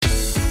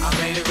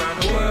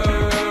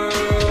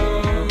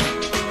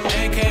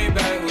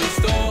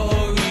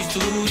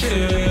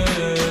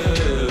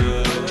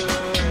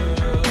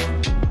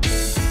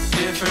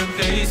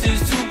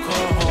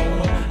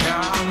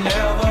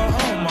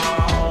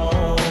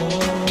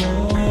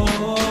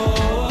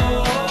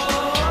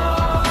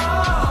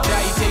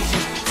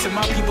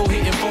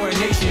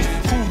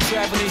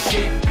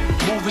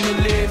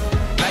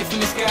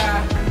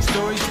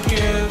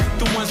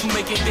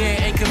there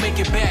and can make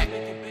it back.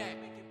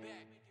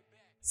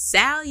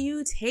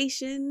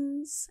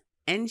 Salutations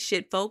and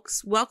shit,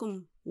 folks.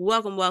 Welcome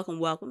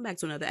back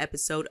to another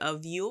episode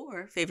of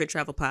your favorite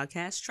travel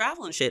podcast,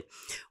 Travel and Shit,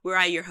 where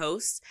I, your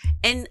host,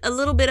 and a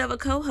little bit of a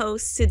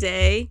co-host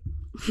today.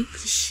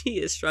 She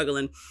is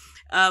struggling.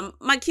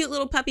 My cute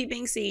little puppy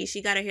Binksy,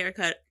 she got a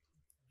haircut.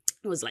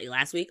 It was like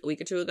last week, a week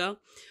or two ago,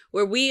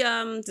 where we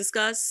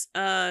discuss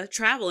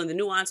travel and the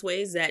nuanced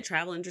ways that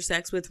travel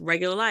intersects with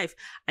regular life.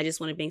 I just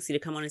wanted Binksy to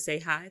come on and say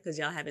hi because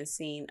y'all haven't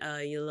seen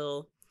your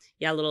little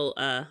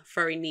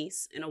furry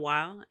niece in a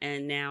while,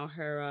 and now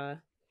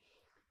her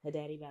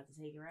daddy about to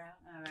take her out.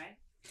 All right.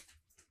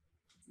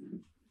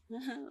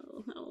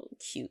 Oh,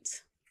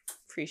 cute.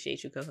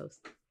 Appreciate you, co-host.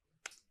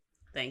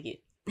 Thank you.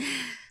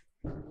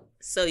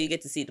 So you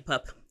get to see the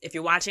pup if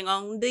you're watching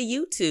on the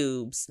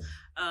YouTubes.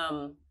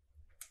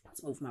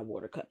 Let's move my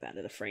water cup out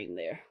of the frame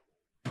there.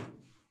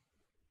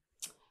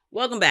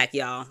 Welcome back,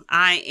 y'all.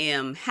 I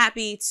am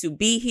happy to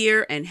be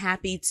here and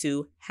happy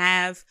to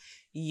have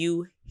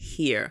you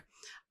here.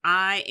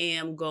 I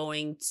am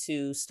going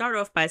to start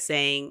off by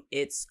saying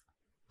it's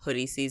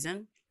hoodie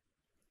season.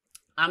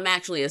 I'm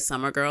actually a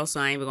summer girl, so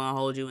I ain't even gonna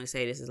hold you and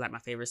say this is like my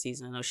favorite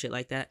season and no shit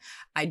like that.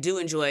 I do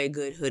enjoy a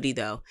good hoodie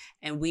though,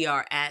 and we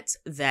are at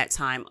that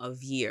time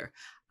of year.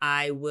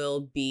 I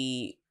will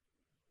be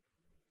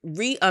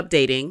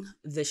re-updating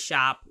the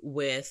shop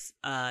with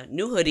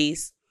new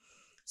hoodies,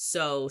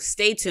 so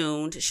stay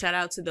tuned. Shout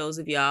out to those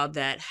of y'all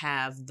that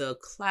have the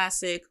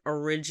classic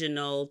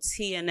original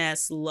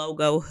TNS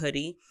logo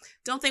hoodie.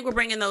 Don't think we're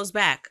bringing those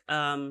back.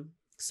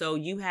 So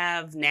you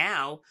have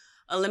now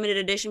a limited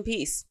edition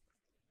piece.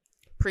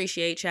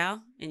 Appreciate y'all,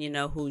 and you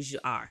know who you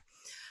are.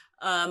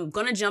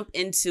 Gonna jump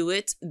into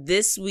it.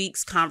 This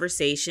week's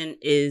conversation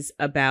is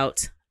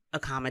about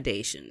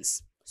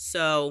accommodations.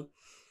 So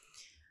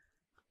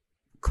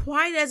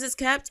quiet as it's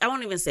kept, I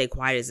won't even say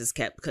quiet as it's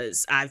kept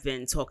because I've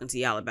been talking to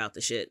y'all about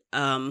the shit.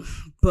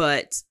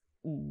 But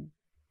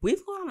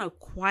we've gone on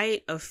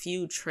quite a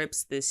few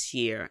trips this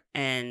year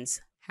and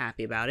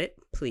happy about it,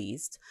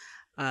 pleased.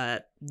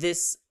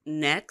 This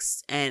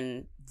next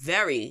and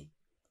very,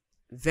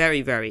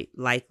 very, very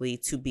likely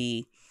to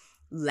be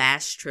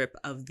last trip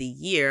of the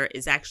year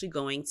is actually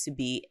going to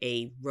be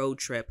a road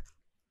trip.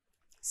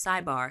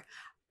 Sidebar,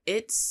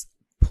 it's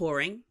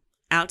pouring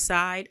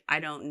outside. I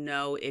don't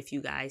know if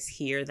you guys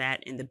hear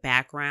that in the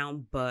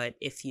background, but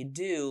if you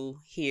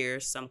do hear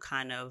some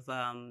kind of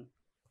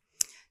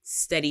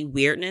steady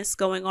weirdness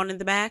going on in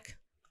the back,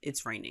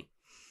 it's raining.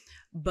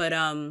 But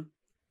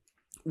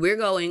we're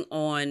going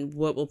on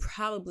what will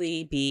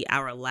probably be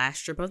our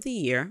last trip of the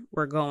year.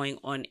 We're going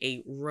on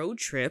a road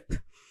trip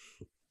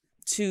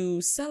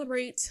to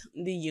celebrate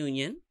the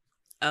union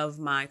of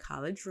my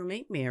college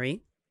roommate,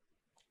 Mary,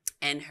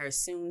 and her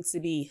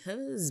soon-to-be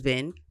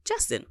husband,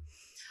 Justin.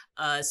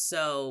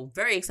 So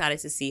very excited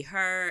to see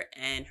her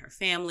and her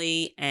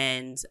family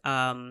and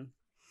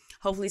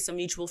hopefully some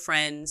mutual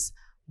friends,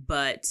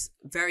 but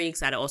very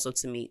excited also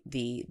to meet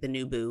the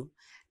new boo.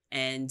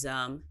 And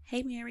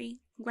hey, Mary,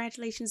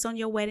 congratulations on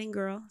your wedding,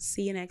 girl.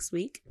 See you next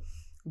week.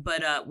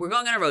 But we're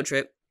going on a road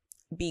trip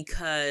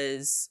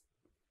because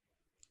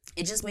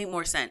it just made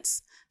more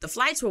sense. The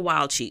flights were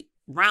wild cheap.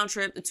 Round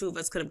trip, the two of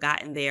us could have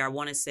gotten there, I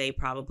want to say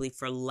probably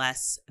for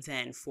less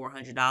than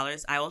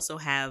 $400. I also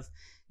have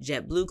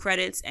JetBlue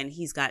credits and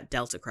he's got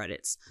Delta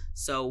credits.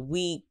 So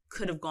we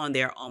could have gone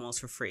there almost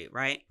for free,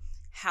 right?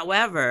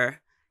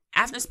 However,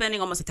 after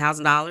spending almost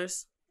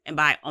 $1,000, and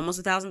by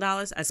almost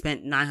 $1,000, I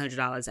spent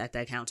 $900 at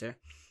that counter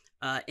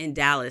in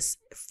Dallas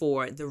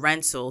for the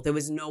rental. There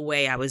was no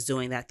way I was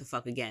doing that the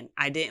fuck again.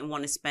 I didn't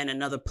want to spend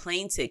another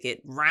plane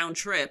ticket round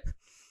trip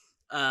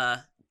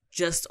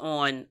just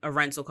on a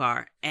rental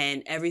car.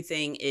 And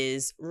everything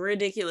is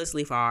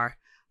ridiculously far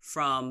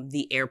from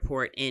the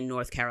airport in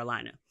North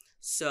Carolina.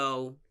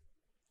 So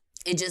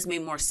it just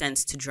made more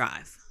sense to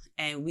drive.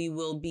 And we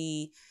will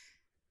be,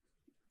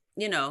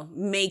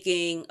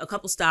 making a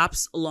couple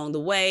stops along the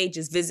way,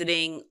 just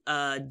visiting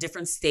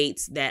different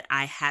states that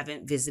I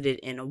haven't visited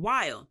in a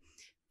while.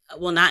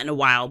 Well, not in a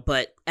while,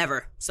 but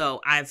ever. So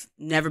I've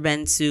never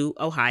been to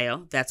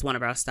Ohio. That's one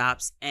of our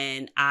stops.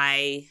 And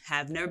I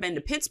have never been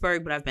to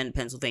Pittsburgh, but I've been to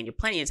Pennsylvania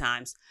plenty of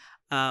times.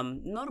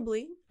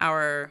 Notably,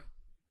 I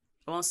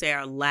won't say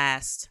our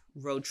last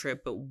road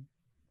trip, but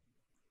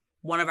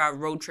one of our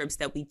road trips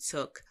that we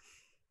took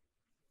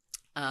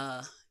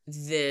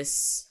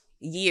this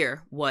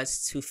year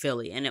was to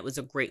Philly, and it was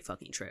a great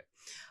fucking trip.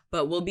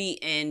 But we'll be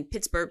in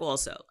Pittsburgh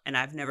also, and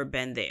I've never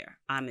been there.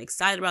 I'm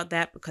excited about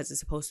that because it's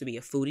supposed to be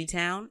a foodie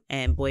town,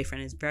 and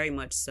boyfriend is very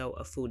much so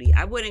a foodie.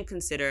 I wouldn't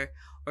consider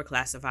or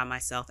classify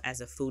myself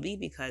as a foodie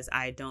because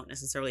I don't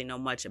necessarily know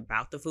much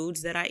about the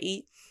foods that I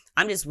eat.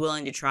 I'm just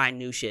willing to try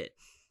new shit.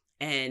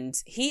 And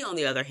he, on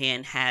the other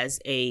hand, has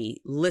a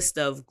list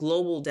of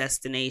global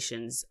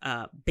destinations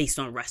based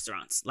on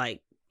restaurants.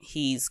 Like,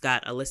 he's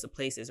got a list of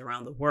places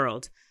around the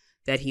world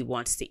that he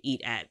wants to eat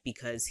at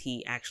because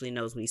he actually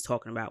knows what he's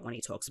talking about when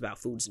he talks about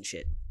foods and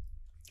shit.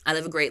 I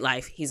live a great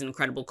life. He's an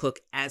incredible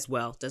cook as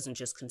well. Doesn't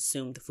just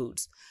consume the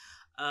foods.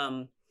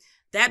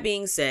 That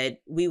being said,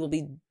 we will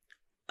be,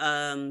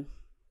 I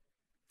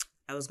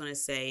was going to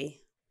say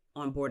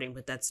onboarding,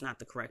 but that's not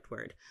the correct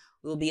word.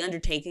 We will be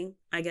undertaking,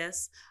 I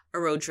guess, a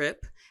road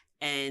trip.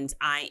 And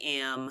I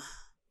am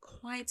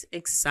quite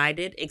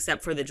excited,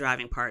 except for the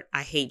driving part.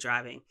 I hate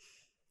driving.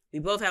 We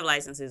both have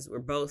licenses. We're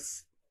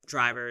both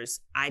drivers.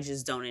 I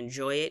just don't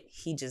enjoy it.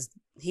 He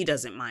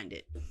doesn't mind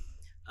it.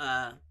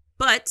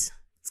 But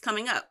it's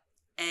coming up.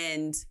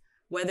 And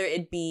whether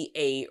it be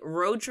a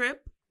road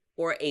trip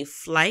or a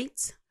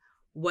flight,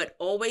 what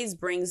always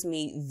brings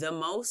me the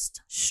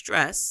most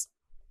stress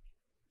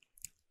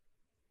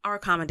are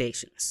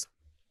accommodations.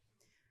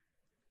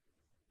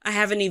 I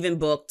haven't even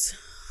booked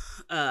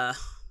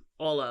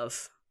all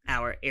of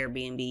our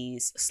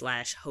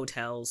Airbnbs /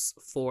 hotels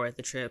for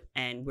the trip,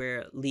 and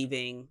we're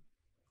leaving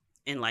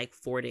in like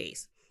 4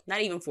 days.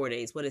 Not even 4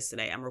 days. What is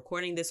today? I'm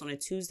recording this on a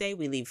Tuesday.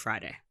 We leave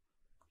Friday.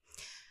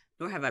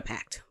 Nor have I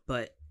packed,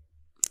 but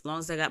as long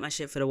as I got my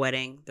shit for the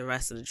wedding, the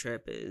rest of the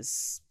trip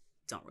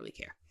don't really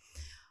care.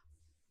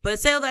 But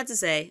say all that to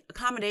say,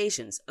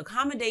 accommodations.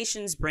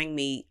 Accommodations bring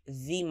me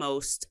the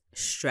most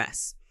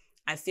stress.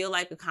 I feel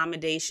like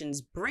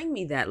accommodations bring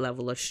me that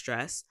level of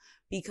stress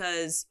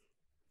because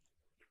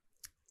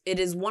it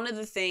is one of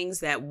the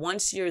things that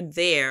once you're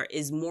there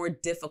is more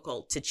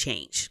difficult to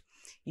change.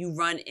 You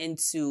run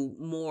into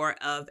more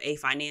of a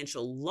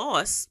financial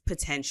loss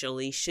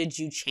potentially should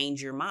you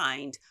change your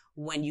mind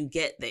when you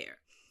get there.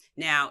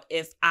 Now,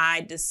 if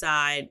I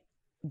decide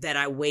that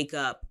I wake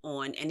up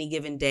on any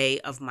given day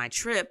of my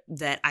trip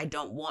that I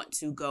don't want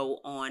to go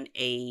on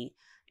a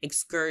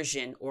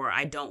excursion, or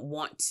I don't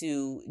want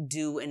to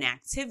do an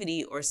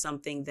activity or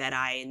something that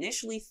I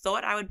initially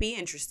thought I would be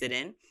interested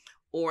in,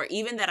 or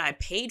even that I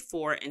paid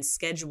for and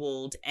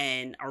scheduled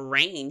and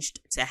arranged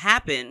to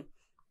happen,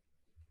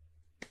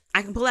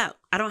 I can pull out.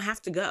 I don't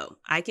have to go.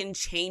 I can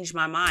change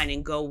my mind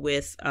and go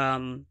with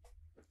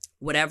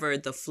whatever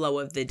the flow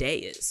of the day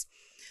is.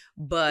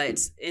 But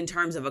in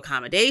terms of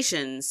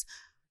accommodations,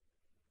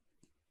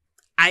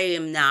 I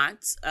am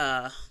not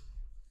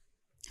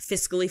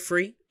fiscally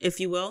free, if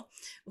you will,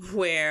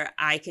 where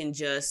I can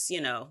just,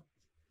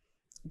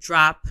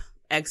 drop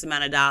X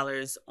amount of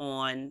dollars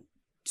on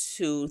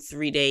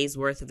 2-3 days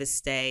worth of a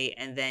stay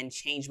and then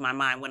change my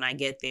mind when I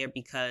get there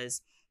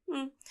because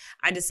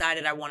I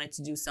decided I wanted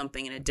to do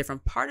something in a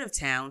different part of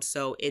town.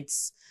 So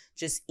it's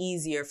just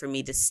easier for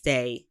me to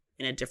stay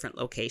in a different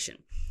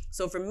location.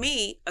 So for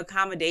me,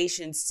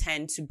 accommodations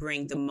tend to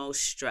bring the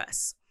most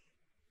stress.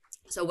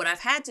 So what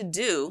I've had to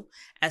do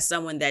as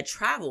someone that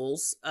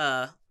travels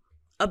a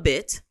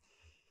bit,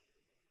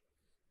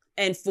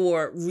 and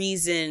for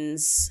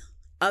reasons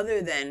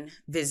other than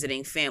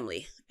visiting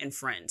family and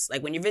friends.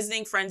 Like when you're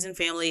visiting friends and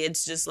family,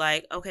 it's just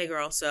like, okay,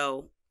 girl,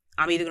 so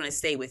I'm either going to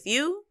stay with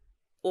you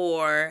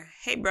or,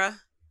 hey, bruh,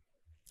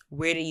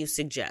 where do you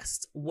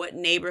suggest? What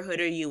neighborhood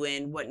are you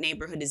in? What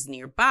neighborhood is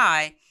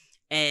nearby?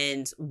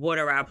 And what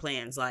are our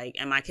plans? Like,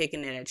 am I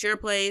kicking it at your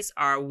place?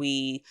 Are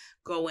we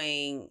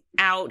going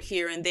out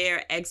here and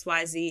there?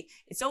 XYZ.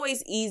 It's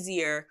always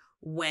easier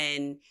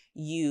when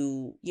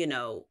you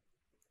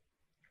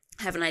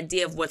have an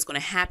idea of what's going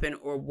to happen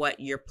or what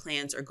your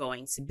plans are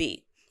going to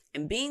be.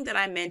 And being that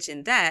I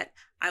mentioned that,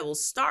 I will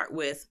start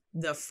with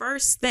the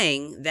first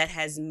thing that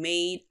has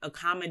made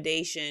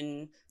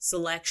accommodation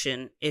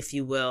selection, if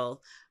you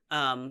will,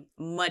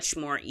 much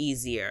more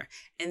easier.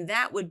 And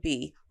that would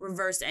be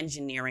reverse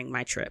engineering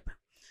my trip.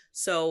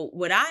 So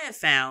what I have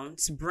found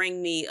to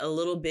bring me a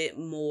little bit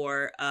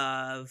more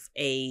of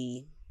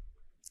a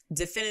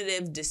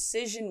definitive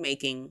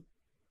decision-making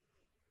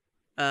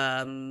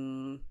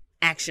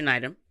action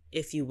item,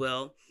 if you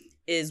will,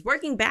 is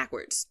working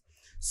backwards.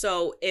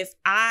 So if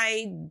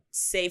I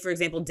say, for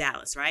example,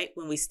 Dallas, right?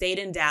 When we stayed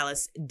in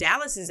Dallas,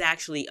 Dallas is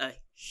actually a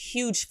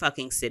huge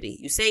fucking city.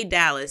 You say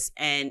Dallas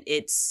and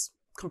it's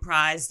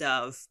comprised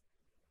of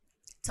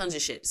tons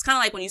of shit. It's kind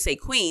of like when you say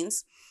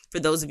Queens, for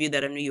those of you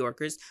that are New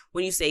Yorkers,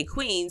 when you say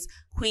Queens,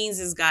 Queens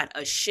has got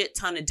a shit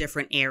ton of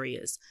different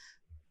areas.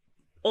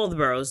 All the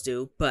boroughs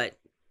do, but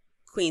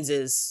Queens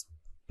is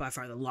by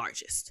far the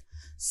largest.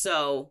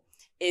 So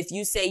if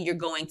you say you're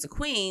going to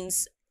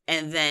Queens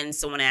and then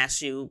someone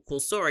asks you, cool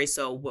story,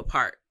 so what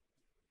part?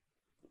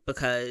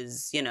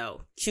 Because,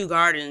 Kew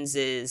Gardens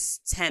is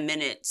 10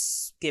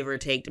 minutes, give or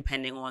take,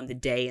 depending on the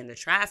day and the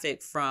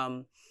traffic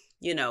from,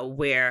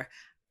 where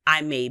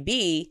I may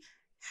be.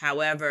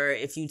 However,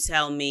 if you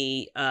tell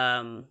me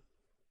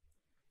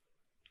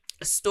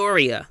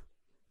Astoria,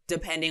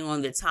 depending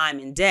on the time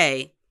and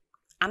day,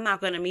 I'm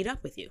not going to meet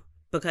up with you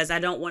because I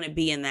don't want to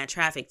be in that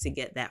traffic to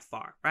get that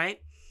far, right?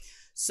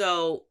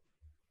 So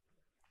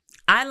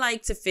I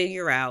like to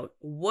figure out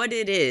what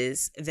it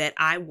is that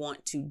I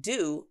want to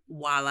do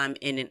while I'm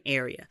in an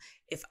area.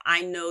 If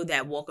I know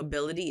that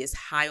walkability is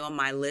high on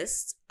my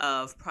list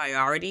of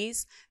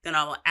priorities, then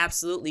I will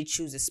absolutely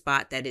choose a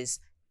spot that is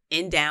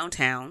in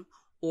downtown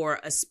or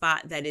a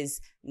spot that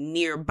is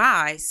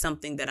nearby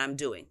something that I'm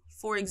doing.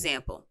 For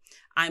example,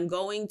 I'm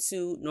going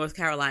to North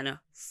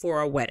Carolina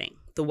for a wedding.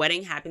 The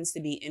wedding happens to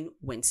be in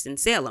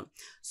Winston-Salem.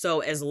 So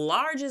as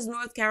large as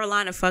North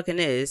Carolina fucking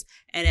is,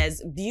 and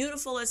as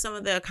beautiful as some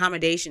of the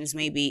accommodations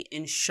may be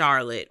in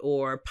Charlotte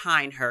or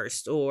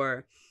Pinehurst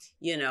or,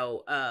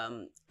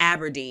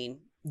 Aberdeen,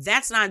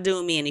 that's not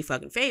doing me any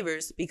fucking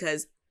favors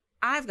because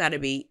I've got to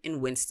be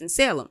in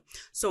Winston-Salem.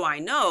 So I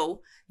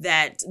know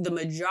that the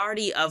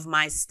majority of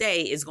my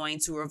stay is going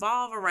to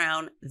revolve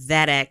around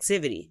that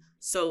activity.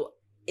 So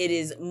it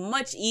is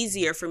much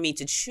easier for me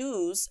to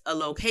choose a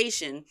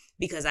location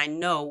because I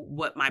know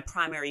what my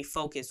primary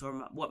focus or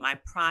what my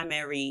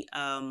primary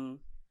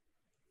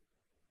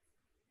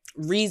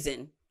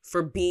reason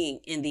for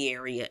being in the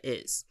area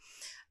is.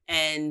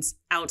 And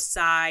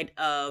outside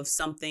of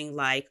something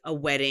like a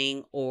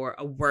wedding or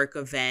a work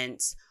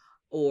event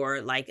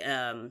or like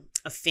a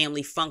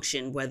family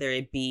function, whether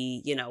it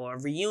be, a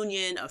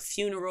reunion, a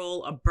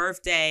funeral, a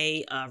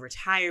birthday, a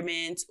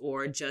retirement,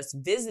 or just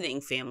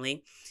visiting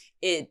family,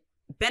 it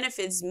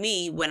benefits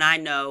me when I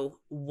know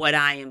what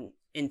I am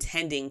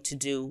intending to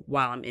do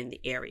while I'm in the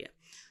area.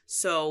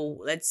 So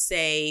let's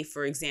say,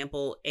 for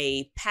example,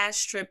 a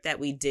past trip that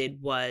we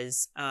did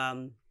was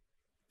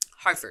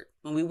Hartford.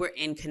 When we were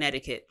in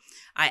Connecticut,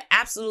 I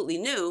absolutely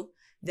knew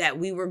that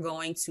we were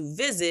going to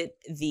visit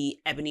the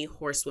Ebony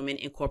Horsewomen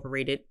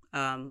Incorporated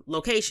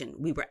location.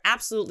 We were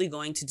absolutely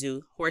going to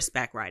do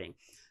horseback riding.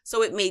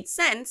 So it made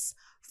sense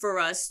for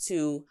us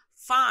to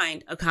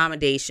find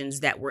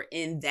accommodations that were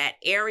in that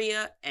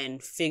area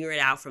and figure it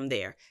out from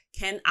there.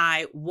 Can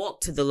I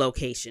walk to the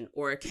location,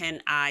 or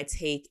can I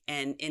take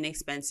an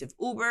inexpensive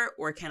Uber,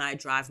 or can I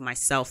drive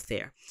myself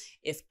there?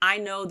 If I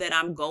know that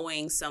I'm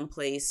going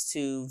someplace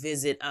to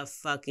visit a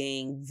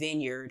fucking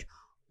vineyard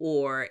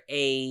or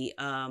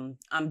I'm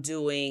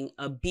doing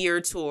a beer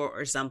tour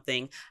or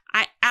something,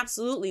 I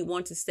absolutely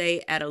want to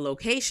stay at a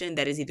location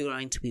that is either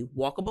going to be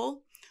walkable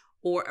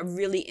or a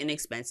really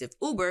inexpensive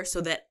Uber so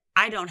that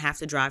I don't have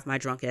to drive my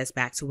drunk ass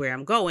back to where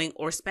I'm going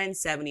or spend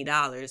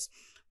 $70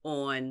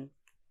 on,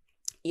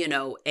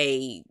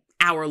 a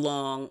hour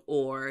long,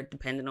 or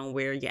depending on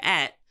where you're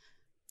at,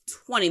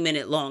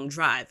 20-minute long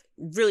drive.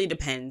 Really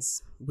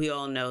depends. We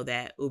all know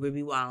that Uber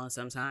be wildin'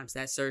 sometimes.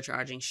 That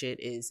surcharging shit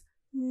is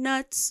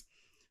nuts.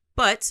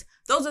 But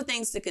those are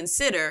things to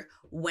consider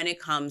when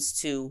it comes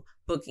to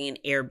booking an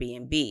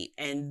Airbnb.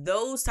 And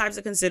those types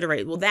of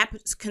that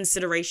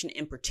consideration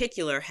in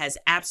particular has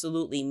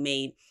absolutely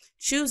made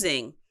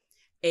choosing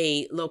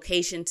a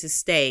location to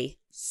stay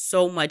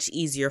so much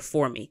easier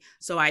for me.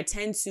 So I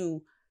tend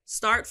to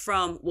start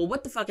from,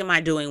 what the fuck am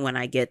I doing when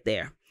I get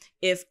there?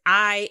 If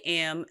I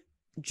am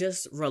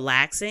just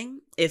relaxing,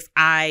 if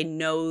I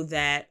know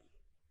that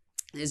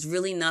there's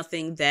really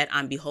nothing that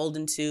I'm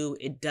beholden to,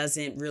 it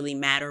doesn't really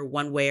matter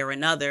one way or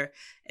another,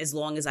 as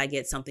long as I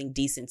get something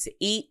decent to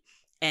eat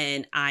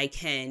and I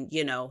can,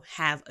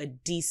 have a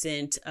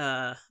decent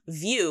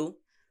view.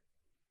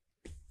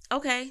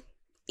 Okay,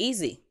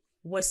 easy.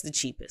 What's the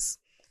cheapest?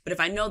 But if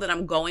I know that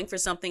I'm going for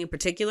something in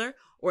particular,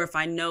 or if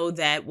I know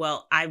that,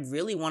 I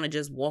really want to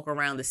just walk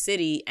around the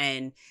city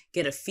and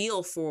get a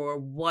feel for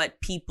what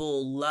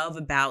people love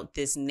about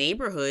this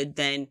neighborhood,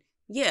 then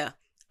yeah,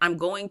 I'm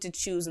going to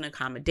choose an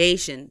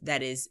accommodation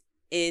that is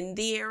in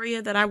the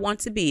area that I want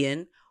to be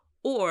in,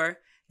 or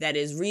that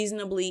is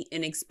reasonably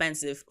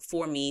inexpensive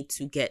for me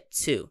to get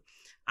to.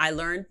 I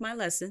learned my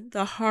lesson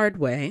the hard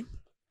way.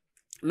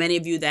 Many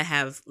of you that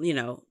have,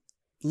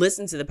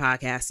 listened to the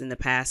podcast in the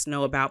past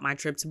know about my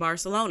trip to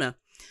Barcelona.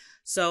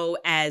 So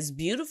as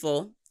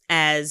beautiful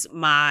as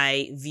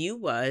my view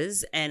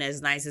was and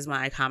as nice as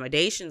my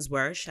accommodations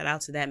were, shout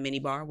out to that mini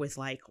bar with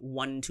like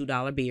 $1 and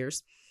 $2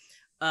 beers.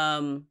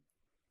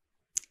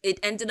 It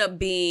ended up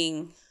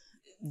being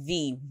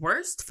the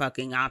worst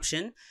fucking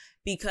option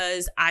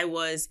because I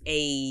was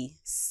a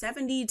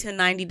 $70 to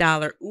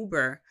 $90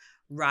 Uber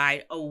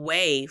ride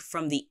away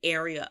from the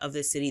area of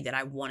the city that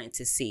I wanted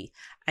to see.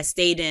 I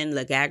stayed in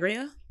La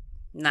Gagria.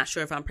 Not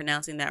sure if I'm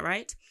pronouncing that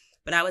right,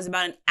 but I was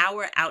about an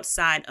hour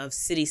outside of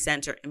city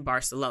center in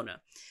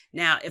Barcelona.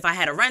 Now, if I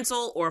had a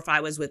rental or if I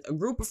was with a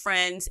group of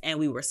friends and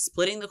we were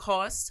splitting the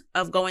cost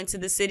of going to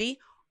the city,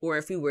 or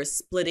if we were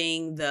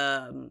splitting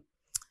the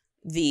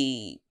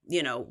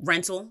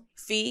rental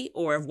fee,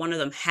 or if one of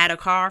them had a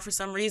car for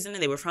some reason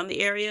and they were from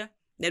the area,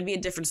 that'd be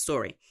a different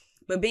story.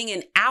 But being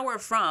an hour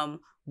from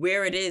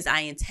where it is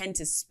I intend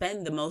to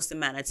spend the most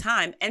amount of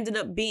time ended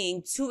up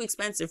being too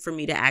expensive for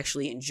me to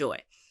actually enjoy.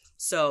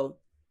 So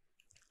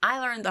I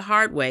learned the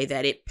hard way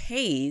that it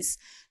pays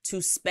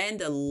to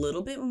spend a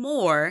little bit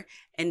more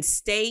and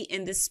stay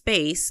in the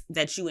space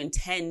that you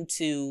intend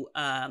to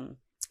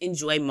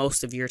enjoy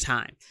most of your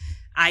time.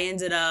 I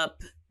ended up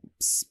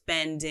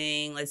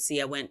spending,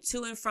 I went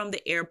to and from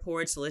the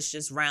airport, so let's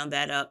just round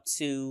that up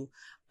to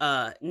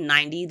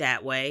 90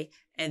 that way.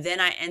 And then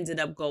I ended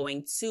up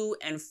going to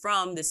and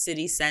from the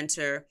city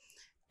center,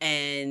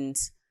 and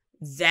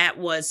that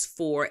was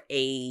for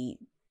a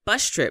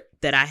bus trip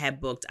that I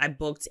had booked. I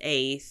booked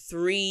a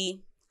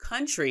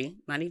 3-country,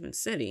 not even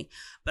city,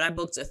 but I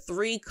booked a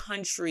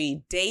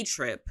 3-country day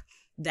trip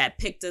that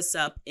picked us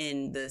up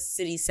in the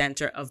city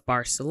center of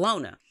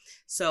Barcelona.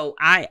 So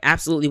I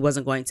absolutely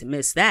wasn't going to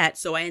miss that.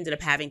 So I ended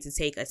up having to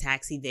take a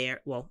taxi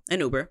there, well, an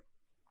Uber,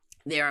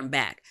 there and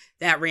back.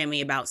 That ran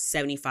me about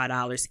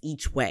 $75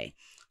 each way.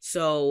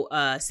 So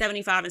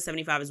 75 and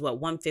 75 is what?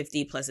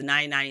 150 plus a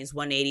 99 is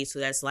 180. So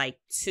that's like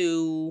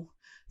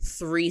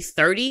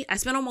 $330. I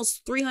spent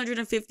almost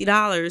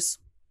 $350.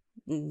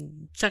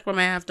 Check my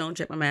math, don't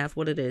check my math,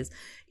 what it is.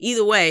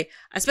 Either way,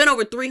 I spent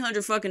over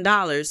 $300 fucking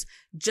dollars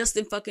just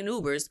in fucking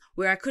Ubers,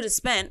 where I could have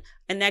spent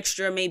an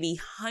extra maybe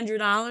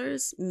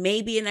 $100,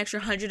 maybe an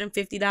extra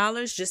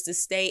 $150 just to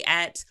stay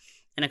at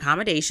an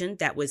accommodation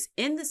that was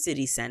in the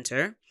city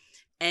center,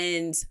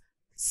 and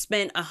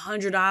spent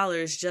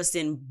 $100 just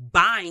in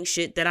buying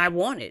shit that I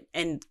wanted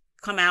and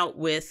come out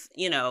with,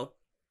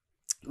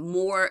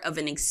 more of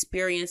an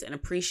experience and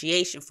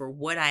appreciation for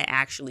what I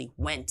actually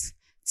went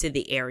to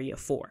the area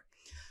for.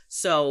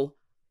 So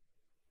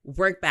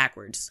work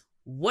backwards.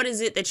 What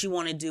is it that you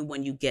want to do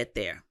when you get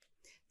there?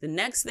 The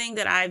next thing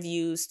that I've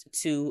used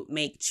to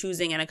make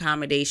choosing an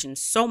accommodation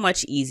so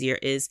much easier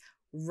is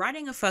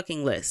writing a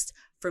fucking list.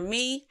 For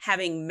me,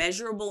 having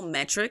measurable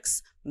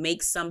metrics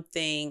makes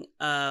something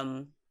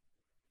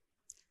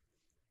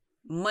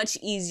much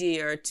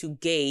easier to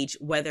gauge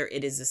whether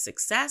it is a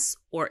success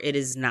or it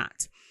is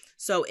not.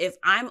 So if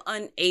I'm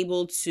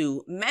unable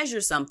to measure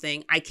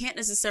something, I can't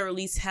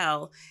necessarily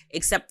tell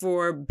except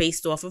for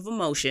based off of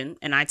emotion.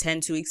 And I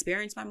tend to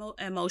experience my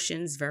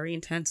emotions very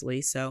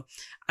intensely. So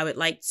I would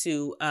like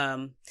to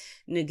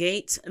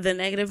negate the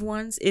negative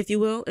ones, if you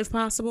will, if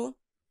possible.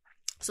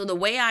 So the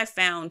way I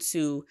found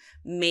to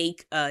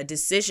make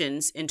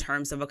decisions in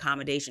terms of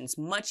accommodations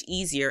much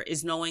easier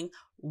is knowing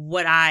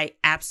what I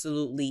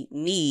absolutely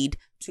need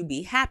to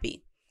be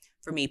happy.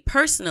 For me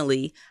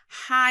personally,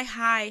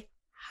 high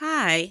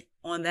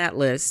on that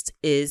list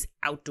is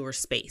outdoor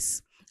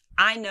space.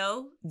 I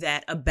know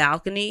that a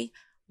balcony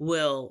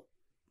will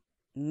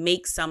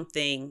make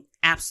something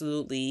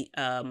absolutely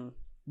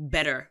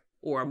better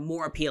or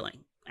more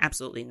appealing.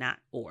 Absolutely not.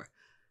 Or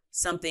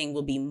something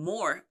will be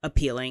more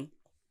appealing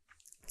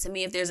to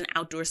me if there's an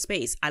outdoor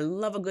space. I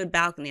love a good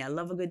balcony. I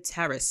love a good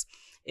terrace.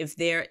 If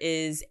there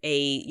is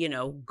a,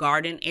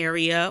 garden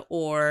area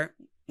or,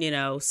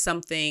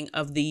 something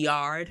of the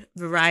yard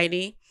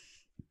variety,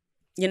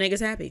 your nigga's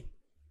happy.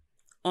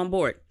 On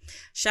board.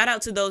 Shout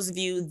out to those of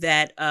you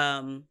that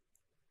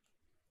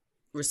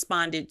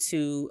responded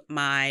to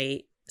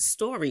my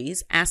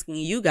stories asking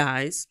you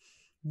guys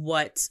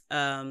what,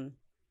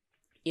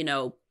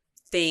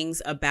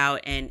 things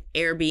about an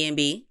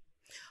Airbnb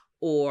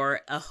or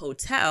a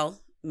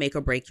hotel make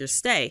or break your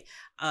stay.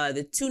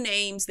 The two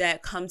names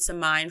that come to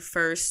mind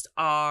first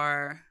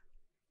are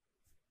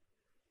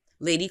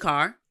Lady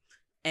Carr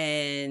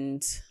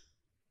and...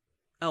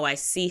 Oh, I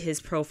see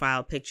his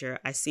profile picture.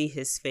 I see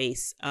his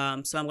face. So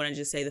I'm going to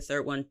just say the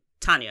third one,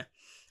 Tanya.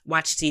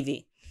 Watch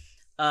TV.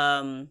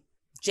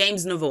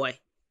 James Navoy.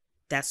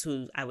 That's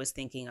who I was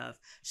thinking of.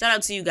 Shout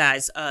out to you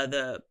guys.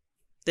 The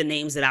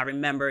names that I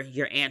remember,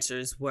 your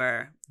answers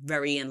were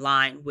very in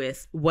line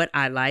with what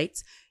I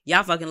liked.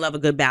 Y'all fucking love a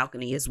good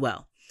balcony as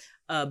well.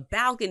 A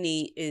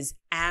balcony is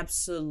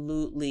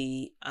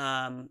absolutely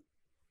an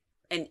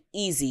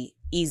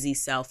easy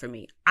sell for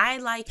me. I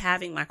like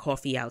having my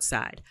coffee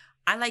outside.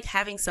 I like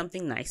having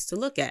something nice to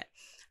look at.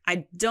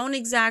 I don't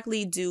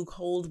exactly do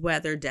cold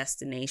weather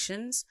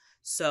destinations.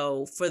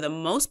 So for the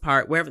most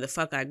part, wherever the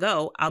fuck I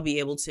go, I'll be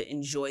able to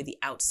enjoy the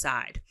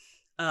outside.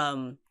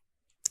 Even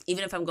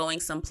if I'm going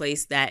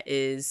someplace that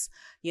is,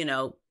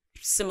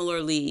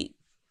 similarly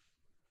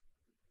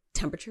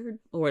temperatured,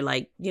 or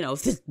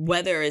if the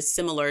weather is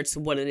similar to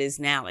what it is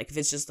now, like if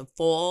it's just the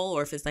fall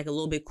or if it's like a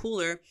little bit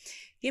cooler,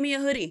 give me a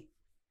hoodie.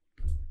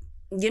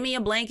 Give me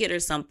a blanket or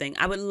something.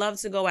 I would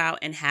love to go out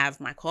and have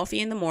my coffee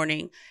in the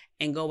morning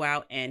and go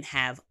out and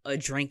have a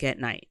drink at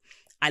night.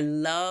 I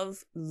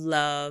love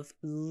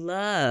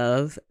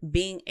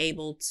being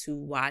able to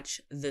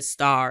watch the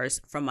stars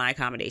from my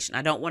accommodation.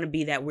 I don't want to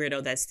be that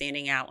weirdo that's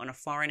standing out on a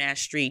foreign ass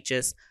street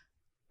just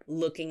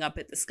looking up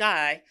at the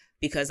sky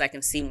because I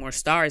can see more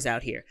stars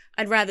out here.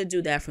 I'd rather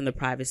do that from the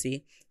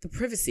privacy,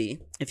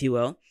 if you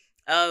will,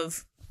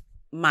 of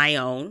my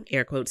own,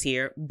 air quotes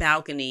here,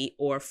 balcony,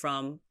 or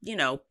from,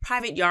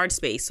 private yard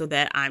space, so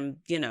that I'm,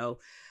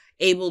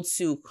 able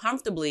to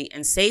comfortably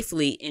and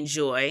safely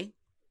enjoy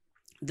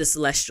the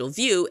celestial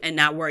view and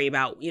not worry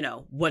about,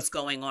 what's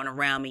going on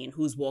around me and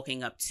who's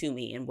walking up to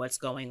me and what's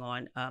going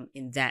on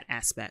in that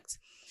aspect.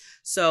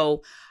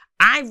 So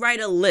I write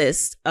a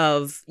list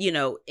of,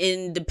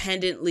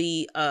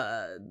 independently,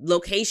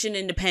 location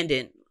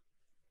independent,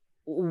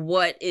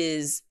 what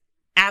is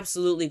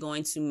absolutely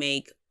going to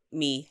make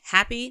me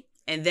happy.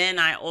 And then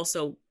I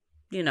also,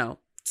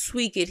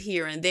 tweak it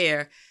here and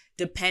there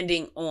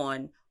depending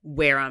on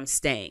where I'm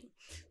staying.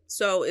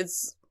 So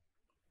it's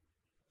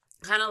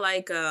kind of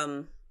like,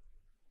 when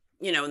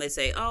they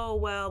say, oh,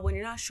 well, when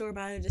you're not sure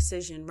about a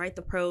decision, write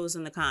the pros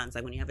and the cons.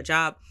 Like when you have a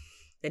job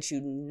that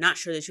you're not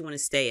sure that you want to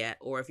stay at,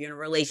 or if you're in a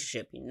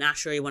relationship you're not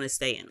sure you want to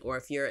stay in, or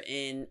if you're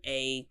in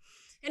a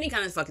any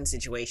kind of fucking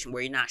situation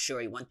where you're not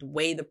sure, you want to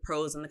weigh the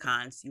pros and the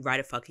cons, you write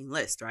a fucking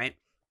list, right?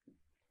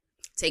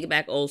 Take it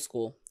back old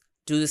school.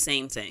 Do the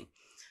same thing.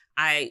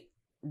 I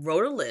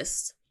wrote a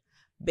list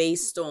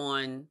based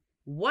on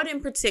what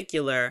in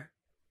particular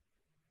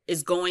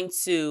is going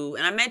to,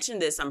 and I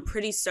mentioned this, I'm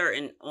pretty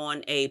certain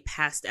on a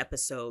past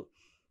episode,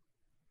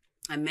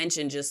 I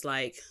mentioned just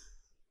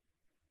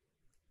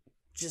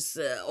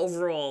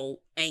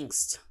overall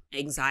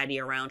anxiety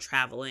around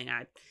traveling.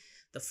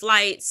 The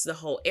flights, the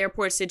whole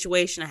airport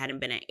situation. I hadn't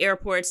been at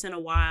airports in a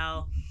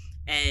while.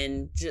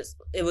 And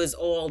it was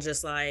all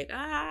just like,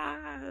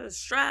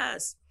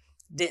 stress.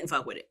 Didn't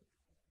fuck with it.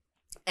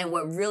 And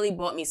what really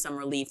brought me some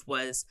relief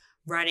was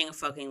writing a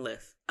fucking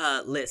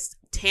list.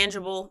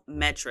 Tangible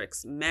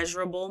metrics,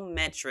 measurable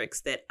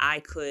metrics that I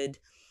could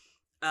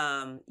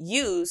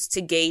use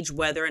to gauge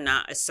whether or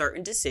not a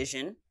certain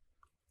decision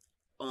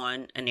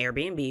on an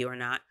Airbnb or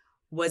not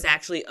was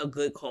actually a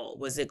good call.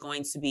 Was it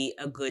going to be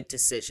a good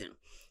decision?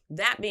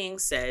 That being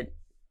said,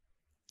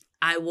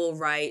 I will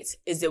write,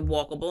 is it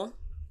walkable?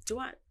 Do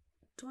I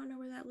know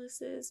where that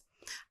list is?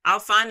 I'll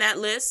find that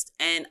list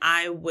and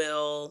I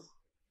will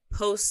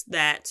post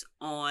that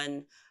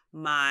on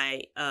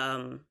my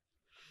on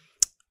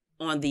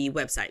the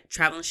website,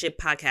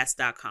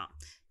 travelandshippodcast.com.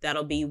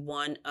 That'll be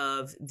one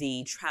of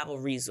the travel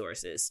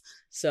resources.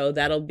 So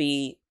that'll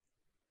be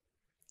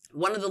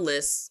one of the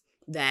lists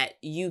that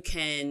you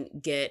can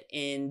get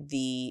in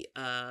the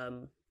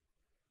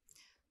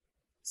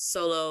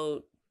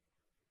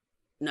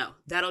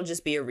that'll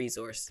just be a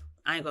resource.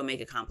 I ain't gonna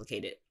make it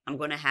complicated. I'm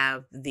gonna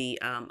have the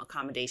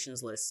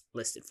accommodations list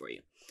listed for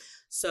you.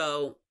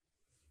 So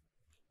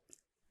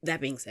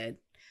that being said,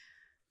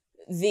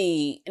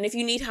 and if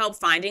you need help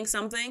finding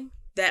something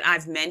that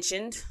I've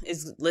mentioned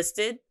is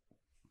listed,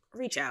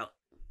 reach out.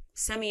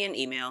 Send me an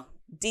email,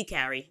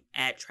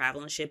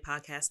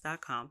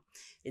 dcarrie@travelandshippodcast.com.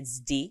 It's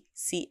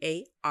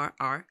DCARRIE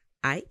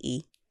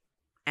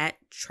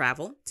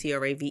 @travel,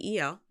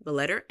 TRAVEL, the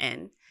letter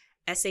N,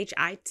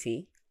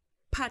 SHIT,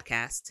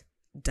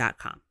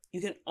 podcast.com.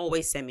 You can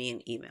always send me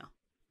an email.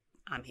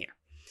 I'm here.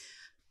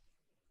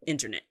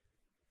 Internet.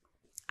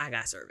 I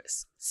got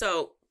service.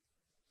 So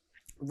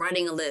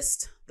writing a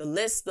list. The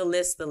list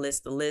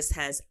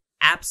has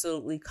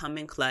absolutely come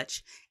in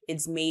clutch.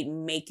 It's made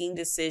making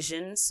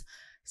decisions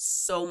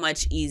so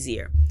much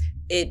easier.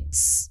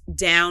 It's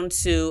down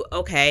to,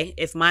 okay,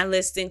 if my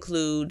list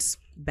includes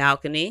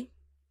balcony,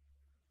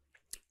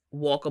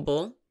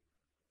 walkable,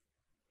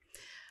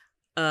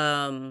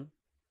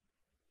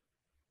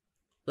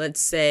 let's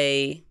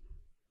say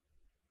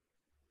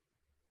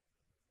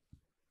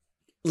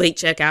late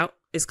checkout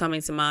is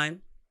coming to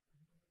mind.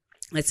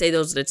 Let's say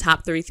those are the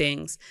top 3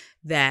 things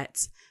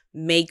that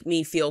make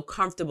me feel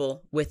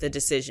comfortable with a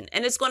decision.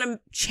 And it's going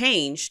to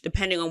change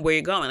depending on where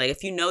you're going. Like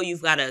if you know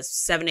you've got a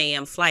 7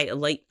 a.m. flight, a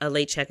late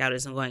checkout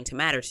isn't going to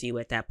matter to you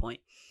at that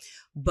point.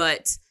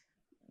 But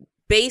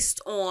based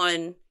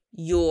on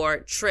your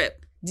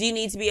trip, do you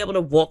need to be able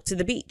to walk to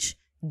the beach?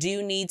 Do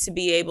you need to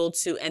be able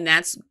to, and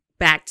that's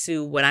back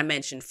to what I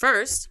mentioned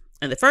first,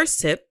 and the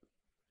first tip,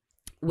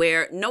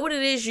 where know what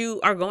it is you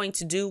are going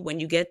to do when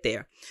you get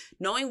there.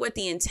 Knowing what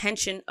the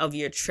intention of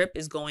your trip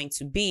is going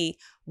to be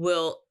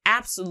will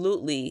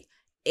absolutely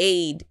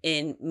aid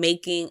in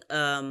making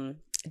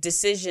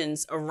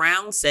decisions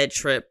around said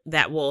trip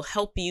that will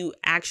help you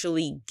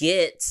actually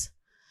get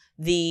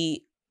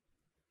the,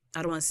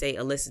 I don't want to say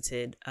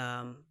elicited,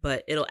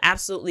 but it'll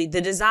absolutely,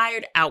 the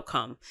desired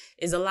outcome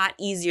is a lot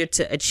easier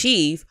to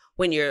achieve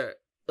when you're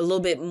a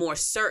little bit more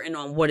certain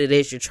on what it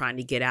is you're trying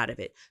to get out of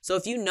it. So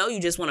if you know you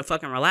just want to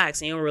fucking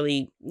relax and you don't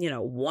really,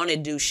 want to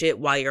do shit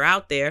while you're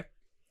out there,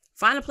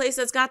 find a place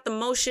that's got the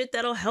most shit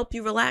that'll help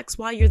you relax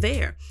while you're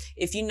there.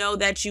 If you know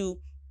that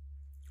you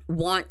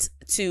want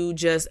to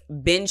just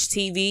binge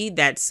TV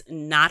that's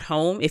not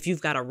home, if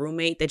you've got a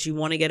roommate that you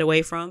want to get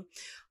away from,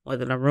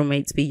 whether the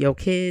roommates be your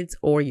kids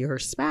or your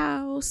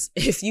spouse,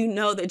 if you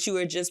know that you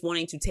are just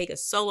wanting to take a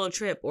solo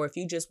trip, or if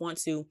you just want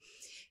to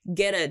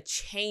get a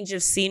change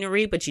of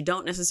scenery, but you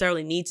don't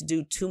necessarily need to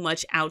do too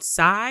much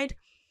outside,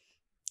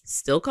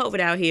 still COVID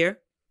out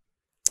here,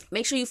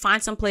 make sure you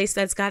find some place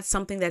that's got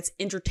something that's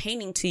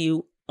entertaining to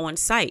you on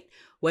site,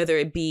 whether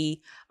it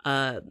be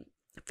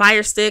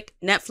Fire Stick,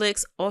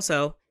 Netflix.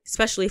 Also,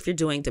 especially if you're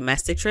doing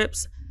domestic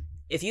trips,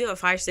 if you have a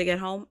Fire Stick at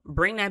home,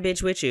 bring that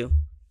bitch with you.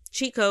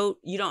 Cheat code,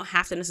 you don't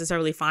have to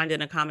necessarily find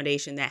an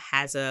accommodation that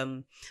has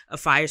a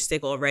Fire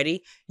Stick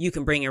already. You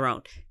can bring your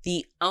own.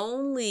 The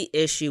only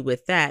issue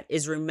with that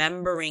is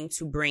remembering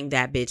to bring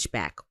that bitch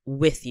back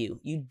with you.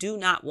 You do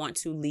not want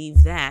to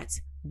leave that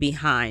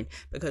behind,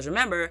 because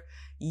remember,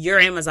 your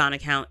Amazon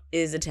account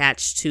is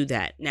attached to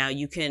that. Now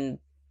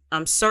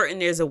I'm certain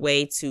there's a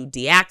way to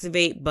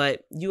deactivate,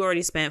 but you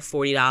already spent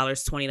 $40,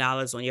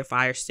 $20 on your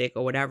Fire Stick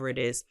or whatever it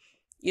is.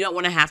 You don't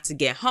want to have to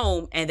get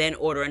home and then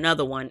order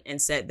another one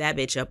and set that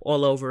bitch up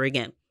all over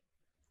again.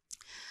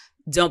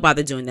 Don't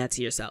bother doing that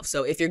to yourself.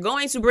 So if you're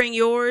going to bring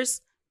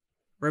yours,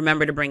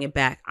 remember to bring it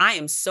back. I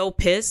am so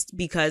pissed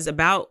because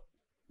about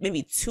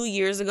maybe 2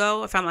 years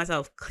ago, I found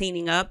myself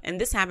cleaning up, and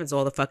this happens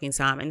all the fucking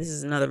time. And this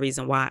is another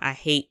reason why I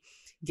hate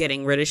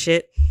getting rid of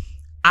shit.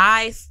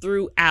 I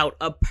threw out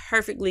a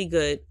perfectly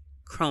good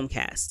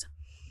Chromecast,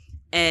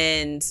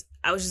 and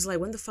I was just like,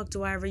 when the fuck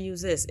do I ever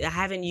use this? I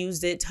haven't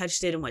used it,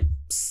 touched it in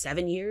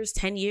 7 years,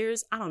 10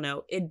 years? I don't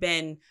know. It'd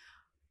been,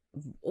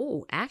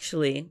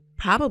 actually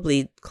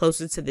probably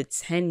closer to the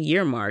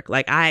 10-year mark.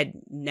 Like I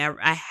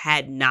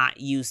had not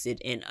used it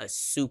in a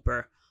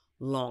super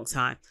long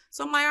time.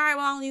 So I'm like, all right,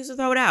 well, I'll use it,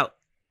 throw it out.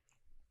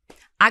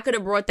 I could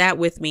have brought that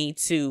with me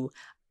to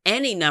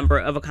any number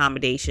of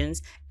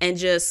accommodations and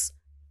just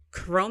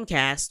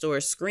Chromecast or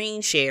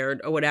screen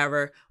shared or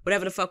whatever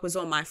the fuck was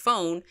on my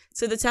phone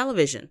to the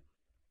television.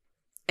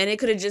 And it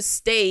could have just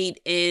stayed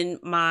in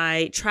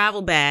my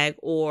travel bag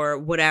or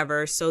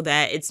whatever, so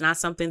that it's not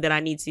something that I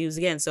need to use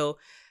again. So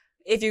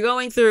if you're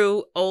going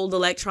through old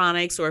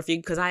electronics, or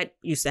because I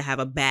used to have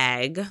a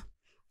bag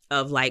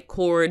of like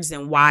cords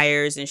and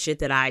wires and shit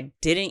that I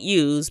didn't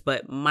use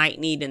but might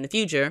need in the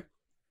future.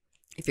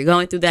 If you're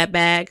going through that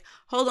bag,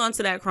 hold on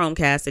to that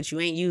Chromecast that you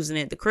ain't using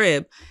at the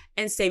crib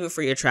and save it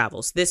for your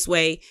travels. This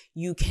way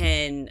you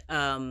can,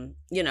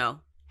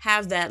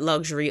 have that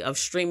luxury of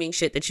streaming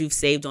shit that you've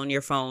saved on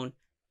your phone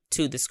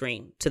to the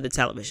screen, to the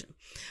television.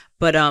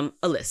 But a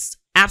list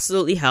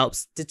absolutely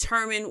helps.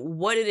 Determine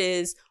what it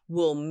is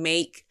will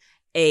make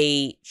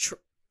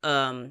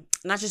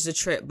not just a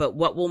trip, but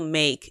what will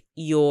make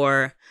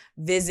your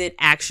visit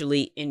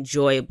actually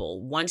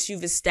enjoyable. Once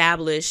you've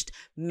established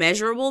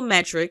measurable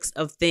metrics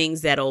of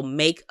things that'll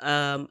make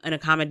an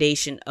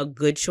accommodation a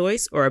good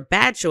choice or a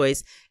bad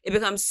choice, it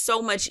becomes so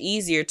much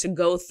easier to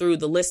go through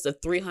the list of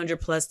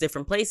 300 plus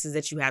different places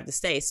that you have to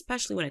stay,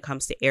 especially when it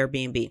comes to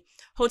Airbnb.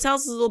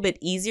 Hotels is a little bit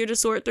easier to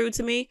sort through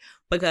to me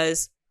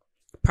because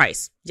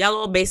price. Y'all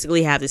all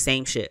basically have the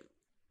same shit.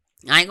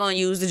 I ain't gonna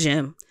use the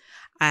gym.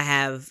 I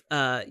have,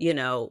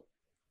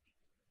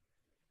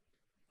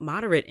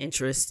 moderate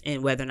interest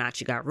in whether or not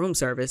you got room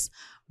service.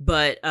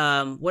 But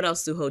what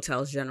else do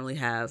hotels generally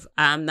have?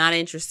 I'm not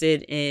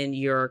interested in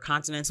your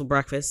continental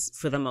breakfast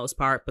for the most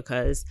part,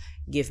 because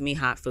give me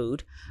hot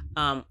food.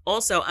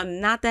 Also,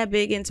 I'm not that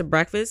big into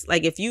breakfast.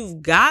 Like if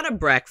you've got a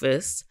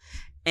breakfast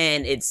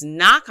and it's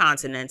not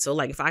continental,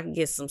 like if I can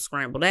get some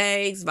scrambled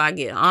eggs, if I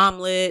get an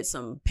omelet,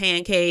 some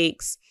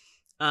pancakes,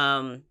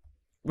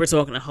 we're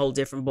talking a whole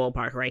different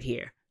ballpark right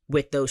here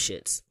with those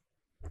shits.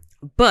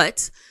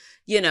 But,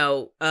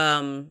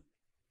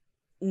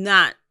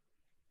 not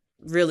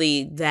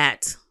really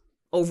that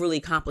overly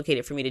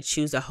complicated for me to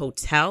choose a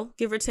hotel,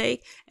 give or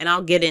take. And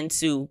I'll get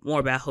into more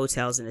about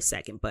hotels in a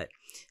second, but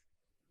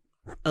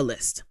a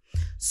list.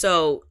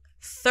 So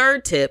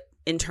third tip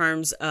in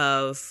terms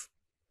of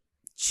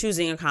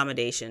choosing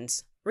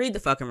accommodations, read the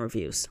fucking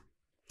reviews.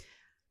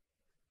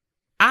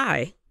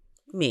 D.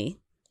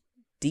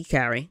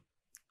 Carey,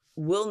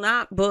 will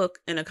not book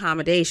an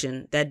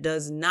accommodation that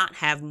does not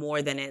have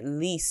more than at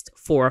least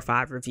 4 or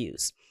 5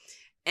 reviews.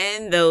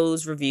 And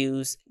those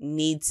reviews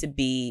need to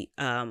be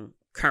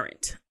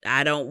current.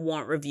 I don't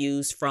want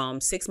reviews from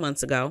 6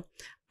 months ago.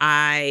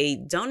 I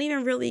don't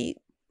even really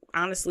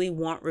honestly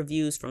want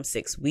reviews from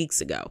 6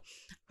 weeks ago.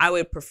 I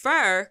would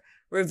prefer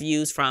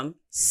reviews from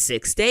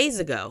 6 days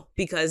ago,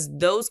 because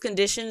those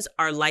conditions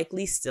are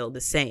likely still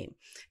the same.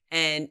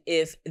 And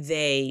if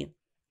they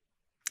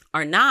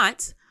are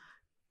not,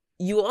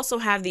 you also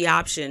have the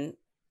option,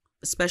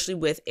 especially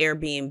with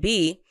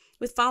Airbnb,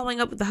 with following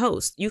up with the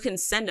host. You can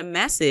send a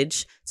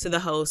message to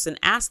the host and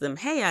ask them,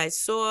 hey, I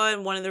saw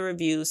in one of the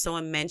reviews,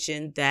 someone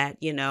mentioned that,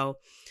 the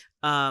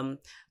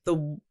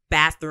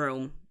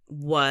bathroom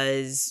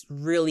was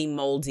really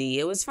moldy.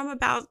 It was from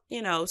about,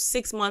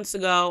 6 months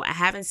ago. I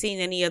haven't seen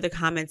any other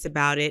comments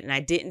about it, and I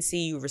didn't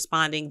see you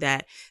responding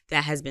that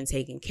has been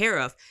taken care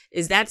of.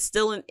 Is that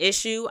still an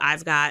issue?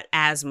 I've got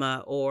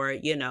asthma, or,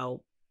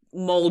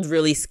 mold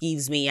really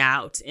skeeves me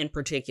out in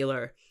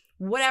particular.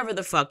 Whatever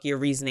the fuck your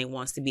reasoning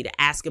wants to be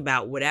to ask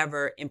about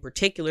whatever in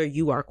particular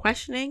you are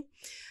questioning,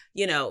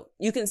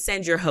 you can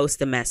send your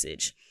host a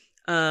message.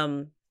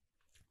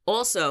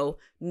 Also,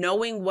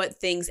 knowing what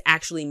things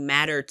actually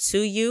matter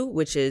to you,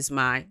 which is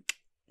my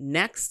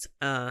next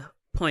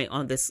point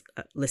on this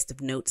list of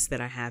notes that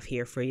I have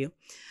here for you,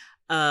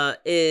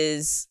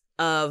 is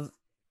of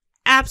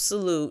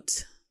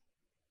absolute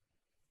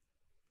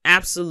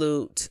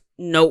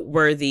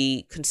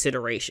noteworthy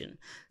consideration.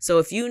 So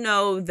if you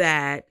know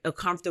that a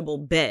comfortable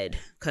bed,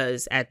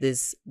 because at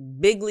this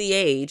bigly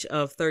age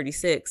of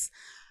 36,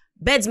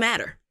 beds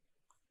matter.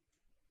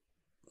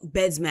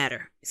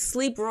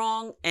 Sleep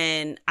wrong,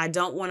 and I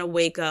don't want to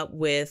wake up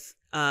with,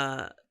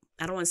 I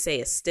don't want to say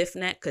a stiff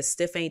neck, because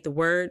stiff ain't the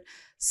word.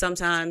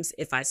 Sometimes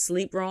if I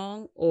sleep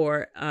wrong,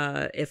 or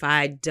if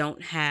I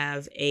don't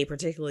have a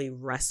particularly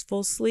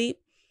restful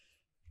sleep,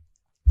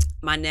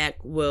 my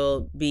neck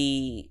will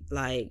be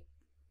like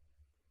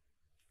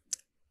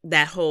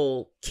that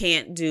whole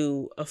can't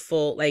do a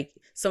full, like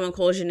someone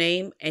calls your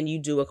name and you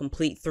do a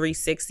complete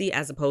 360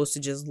 as opposed to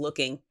just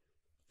looking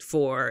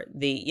for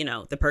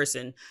the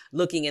person,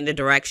 looking in the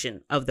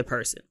direction of the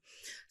person.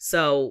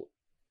 So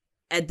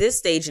at this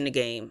stage in the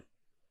game,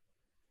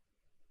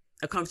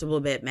 a comfortable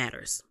bed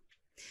matters.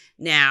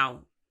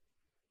 Now,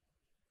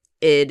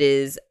 it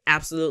is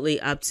absolutely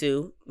up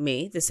to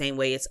me, the same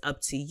way it's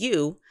up to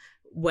you,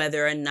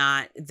 whether or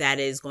not that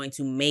is going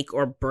to make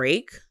or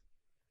break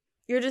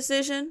your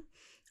decision.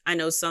 I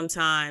know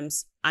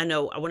sometimes, I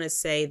want to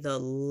say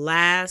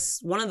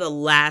one of the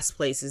last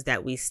places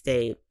that we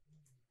stayed,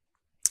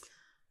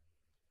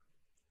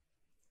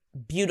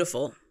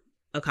 beautiful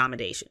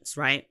accommodations,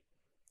 right?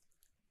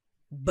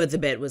 But the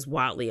bed was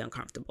wildly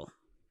uncomfortable.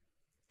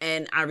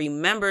 And I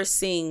remember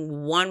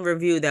seeing one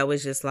review that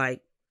was just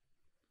like,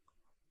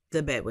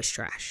 the bed was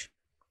trash.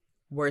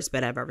 Worst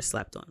bed I've ever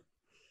slept on.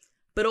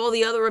 But all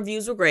the other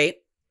reviews were great.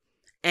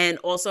 And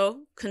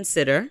also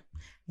consider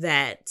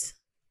that,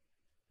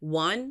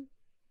 one,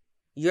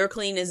 your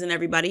clean isn't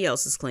everybody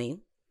else's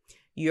clean.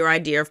 Your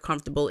idea of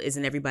comfortable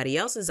isn't everybody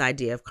else's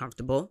idea of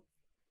comfortable.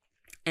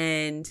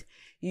 And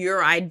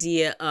your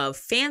idea of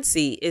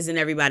fancy isn't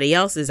everybody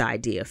else's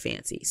idea of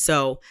fancy.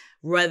 So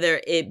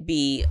whether it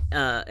be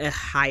a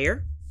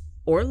higher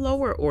or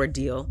lower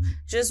ordeal,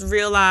 just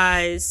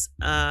realize,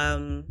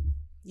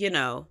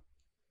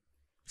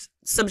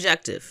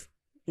 subjective.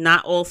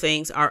 Not all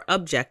things are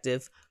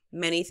objective.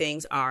 Many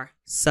things are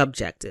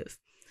subjective.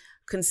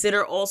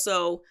 Consider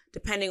also,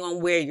 depending on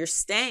where you're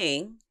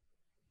staying,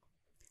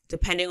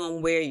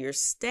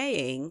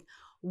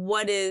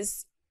 what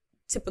is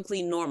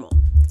typically normal.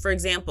 For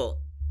example,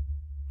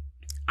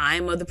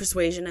 I'm of the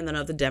persuasion and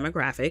of the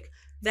demographic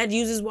that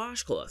uses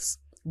washcloths,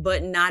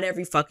 but not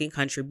every fucking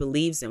country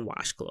believes in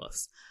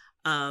washcloths.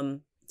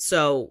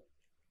 So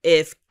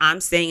if I'm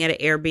staying at an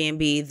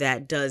Airbnb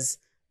that does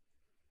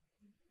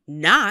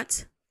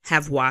not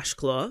have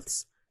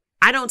washcloths,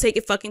 I don't take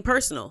it fucking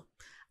personal.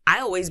 I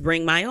always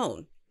bring my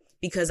own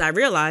because I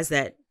realize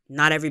that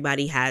not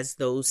everybody has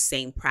those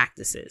same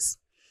practices.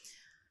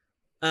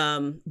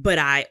 But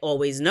I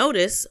always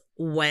notice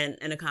when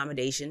an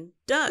accommodation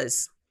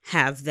does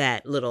have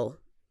that little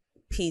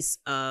piece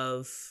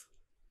of,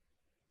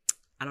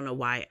 I don't know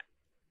why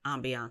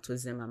ambiance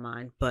was in my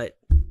mind, but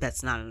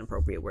that's not an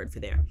appropriate word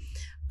for there.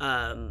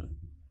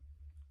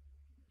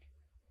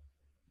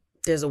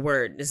 There's a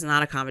word. It's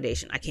not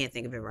accommodation. I can't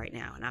think of it right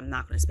now, and I'm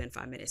not going to spend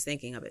 5 minutes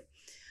thinking of it.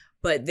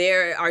 But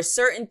there are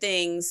certain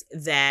things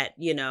that,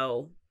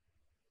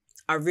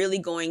 are really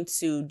going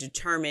to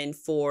determine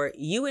for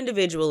you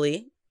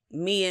individually,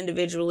 me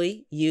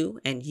individually, you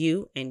and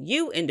you and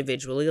you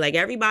individually. Like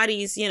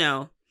everybody's,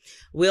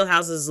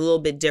 wheelhouse is a little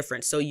bit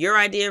different. So your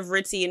idea of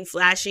ritzy and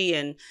flashy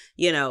and,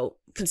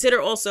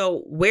 consider also,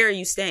 where are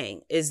you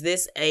staying? Is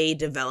this a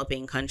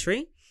developing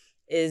country?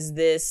 Is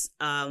this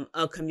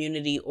a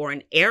community or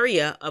an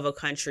area of a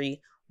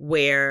country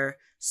where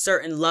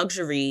certain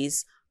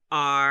luxuries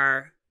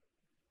are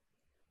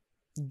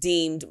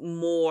deemed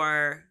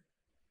more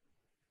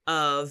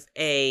of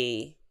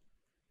a,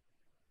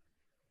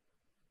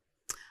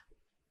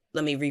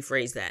 let me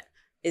rephrase that.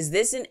 Is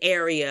this an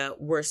area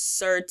where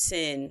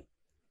certain,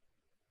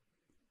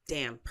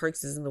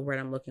 perks isn't the word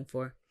I'm looking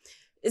for.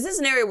 Is this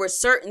an area where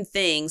certain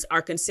things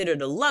are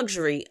considered a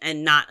luxury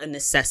and not a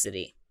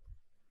necessity?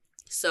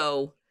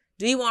 So,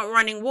 do you want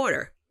running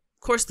water?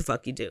 Of course the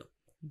fuck you do.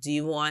 Do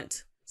you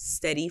want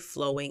steady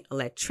flowing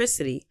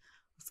electricity?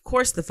 Of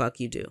course the fuck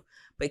you do.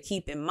 But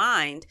keep in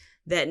mind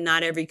that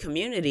not every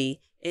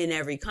community in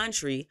every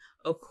country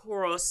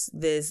across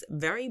this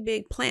very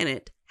big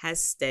planet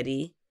has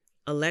steady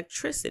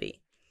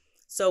electricity.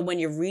 So when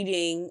you're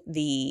reading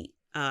the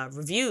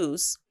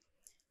reviews,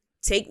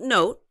 take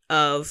note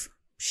of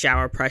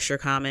shower pressure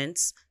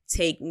comments.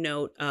 Take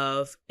note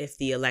of if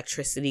the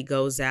electricity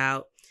goes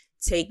out.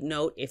 Take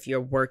note if you're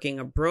working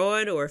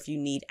abroad or if you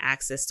need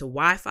access to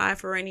Wi-Fi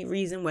for any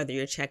reason, whether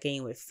you're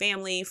checking with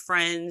family,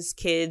 friends,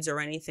 kids,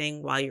 or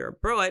anything while you're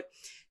abroad.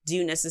 Do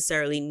you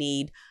necessarily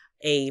need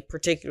a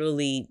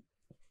particularly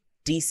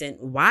decent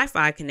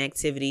Wi-Fi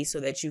connectivity so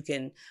that you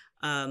can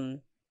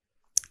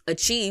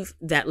achieve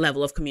that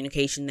level of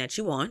communication that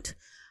you want?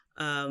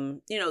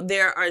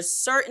 There are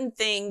certain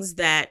things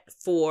that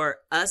for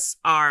us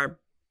are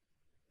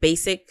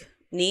basic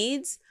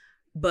needs,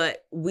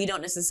 but we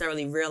don't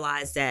necessarily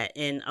realize that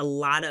in a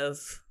lot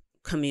of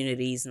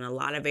communities and a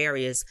lot of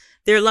areas,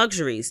 they're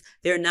luxuries.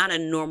 They're not a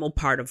normal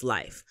part of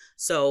life.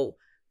 So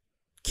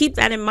keep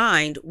that in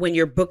mind when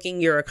you're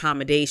booking your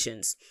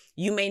accommodations.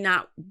 You may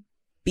not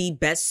be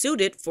best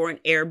suited for an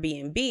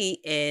Airbnb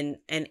in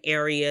an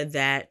area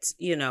that,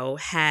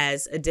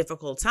 has a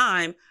difficult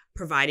time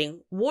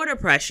providing water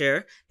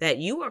pressure that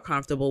you are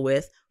comfortable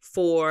with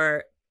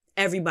for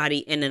everybody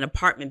in an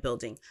apartment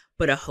building.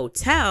 But a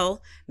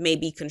hotel may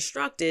be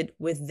constructed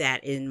with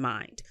that in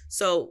mind.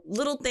 So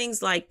little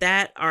things like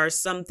that are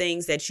some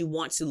things that you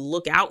want to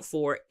look out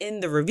for in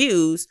the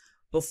reviews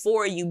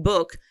before you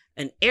book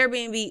an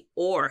Airbnb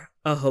or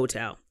a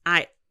hotel.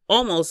 I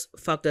almost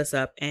fucked us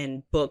up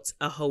and booked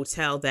a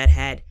hotel that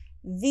had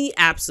the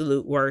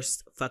absolute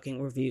worst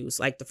fucking reviews.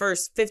 Like the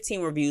first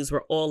 15 reviews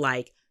were all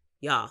like,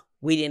 y'all,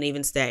 we didn't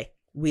even stay.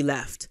 We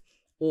left.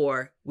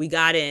 Or we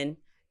got in.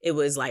 It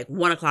was like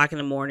 1 o'clock in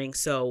the morning.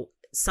 So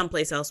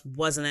someplace else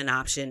wasn't an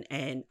option.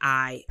 And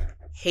I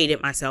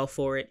hated myself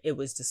for it. It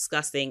was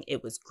disgusting.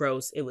 It was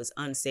gross. It was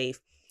unsafe.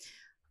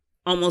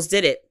 Almost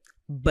did it,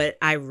 but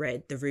I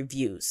read the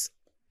reviews.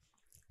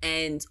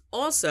 And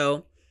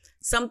also,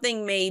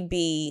 something may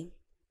be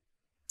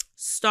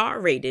star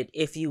rated,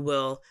 if you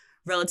will,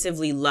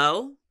 relatively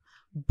low,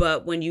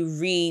 but when you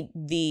read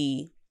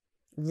the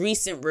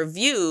recent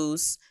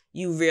reviews,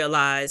 you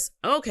realize,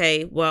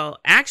 okay, well,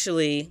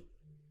 actually,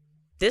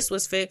 this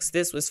was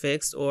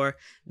fixed, or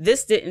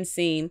this didn't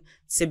seem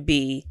to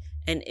be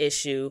an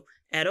issue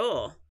at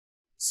all.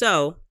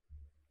 So,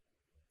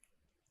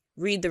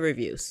 read the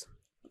reviews.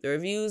 The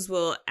reviews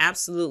will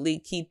absolutely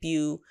keep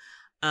you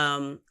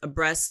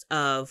abreast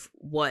of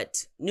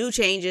what new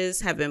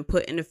changes have been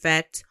put in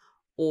effect,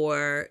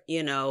 or,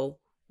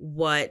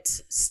 what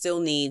still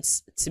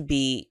needs to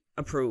be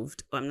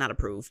improved.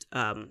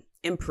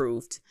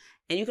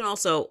 And you can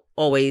also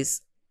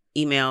always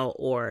email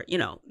or,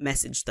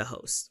 message the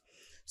host.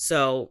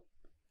 So,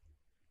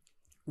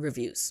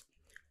 reviews.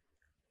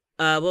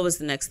 What was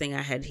the next thing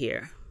I had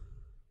here?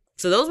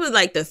 So those were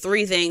like the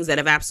three things that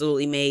have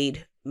absolutely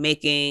made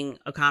making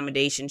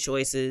accommodation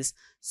choices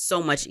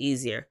so much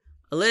easier.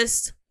 A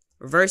list,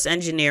 reverse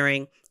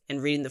engineering,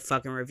 and reading the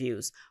fucking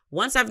reviews.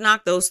 Once I've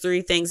knocked those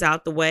three things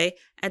out the way,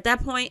 at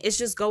that point, it's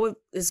just go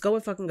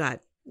with fucking God.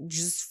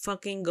 Just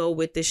fucking go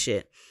with the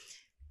shit.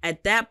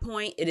 At that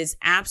point, it is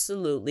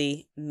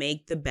absolutely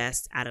make the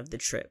best out of the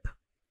trip.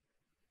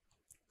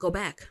 Go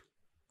back.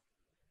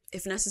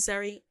 If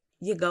necessary,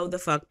 you go the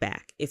fuck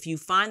back. If you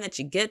find that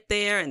you get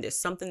there and there's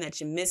something that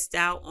you missed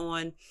out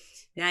on,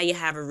 now you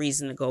have a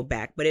reason to go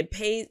back. But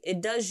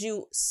it does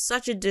you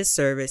such a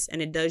disservice,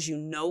 and it does you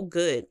no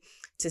good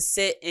to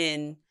sit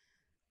and,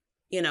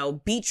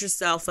 beat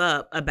yourself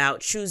up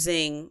about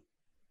choosing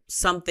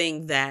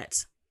something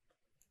that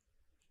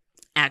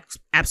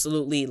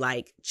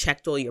absolutely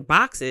checked all your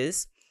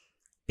boxes,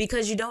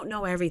 because you don't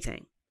know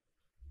everything.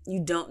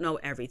 You don't know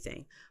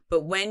everything.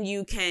 But when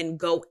you can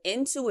go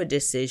into a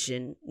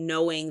decision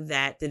knowing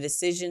that the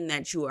decision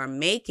that you are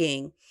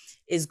making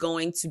is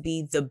going to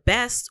be the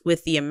best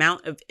with the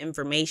amount of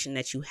information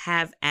that you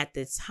have at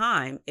the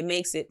time, it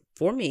makes it,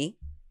 for me,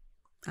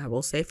 I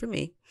will say for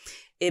me,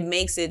 it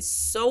makes it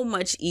so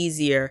much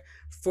easier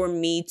for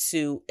me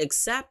to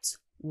accept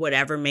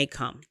whatever may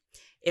come.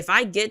 If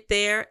I get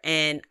there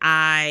and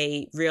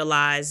I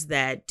realize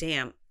that,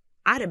 damn,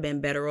 I'd have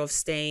been better off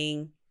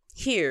staying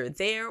here,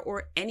 there,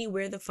 or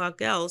anywhere the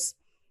fuck else,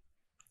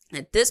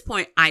 at this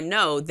point, I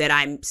know that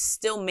I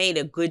still made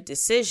a good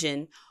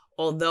decision,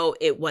 although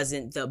it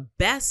wasn't the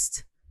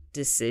best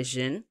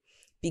decision,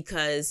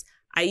 because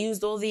I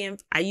used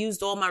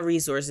all my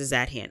resources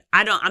at hand.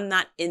 I'm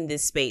not in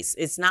this space.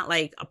 It's not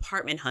like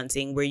apartment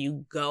hunting where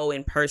you go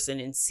in person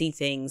and see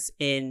things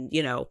in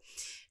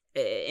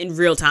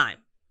real time.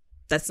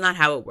 That's not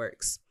how it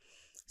works.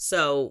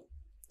 So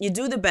you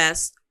do the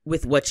best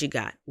with what you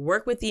got.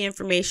 Work with the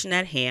information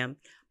at hand.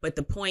 But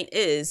the point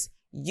is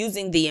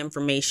using the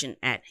information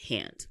at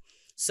hand.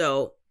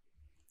 So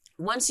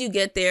once you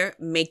get there,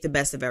 make the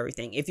best of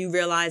everything. If you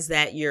realize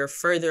that you're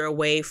further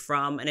away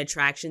from an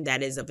attraction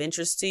that is of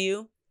interest to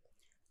you,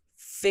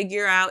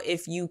 figure out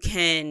if you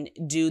can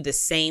do the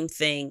same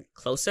thing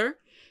closer,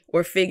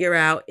 or figure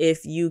out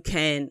if you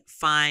can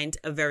find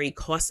a very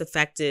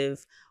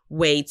cost-effective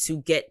way to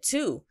get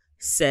to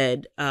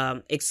said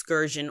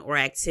excursion or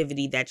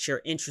activity that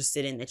you're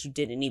interested in that you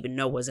didn't even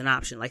know was an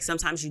option. Like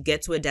sometimes you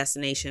get to a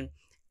destination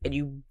and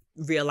you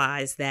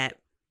realize that,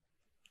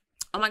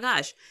 oh my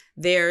gosh,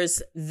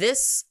 there's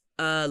this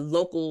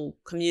local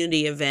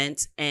community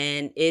event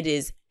and it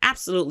is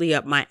absolutely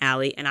up my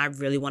alley and I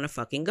really want to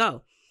fucking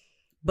go.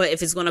 But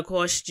if it's going to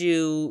cost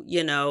you,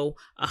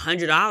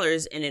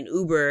 $100 in an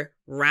Uber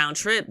round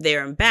trip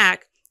there and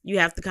back, you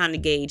have to kind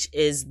of gauge,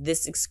 is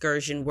this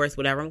excursion worth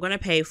whatever I'm going to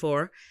pay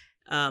for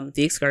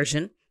the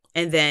excursion,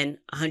 and then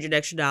 $100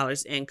 extra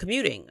in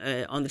commuting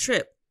on the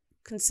trip.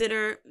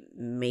 Consider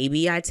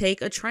maybe I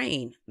take a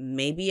train,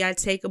 maybe I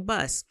take a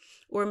bus,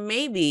 or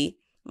maybe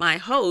my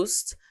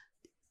host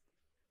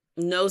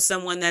knows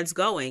someone that's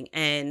going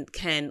and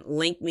can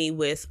link me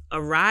with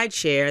a ride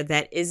share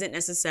that isn't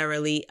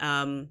necessarily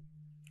an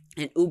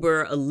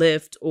Uber, a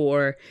Lyft,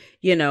 or,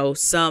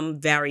 some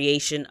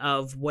variation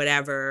of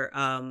whatever,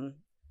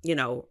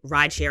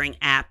 ride sharing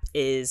app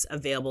is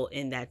available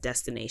in that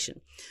destination.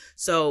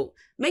 So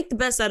make the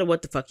best out of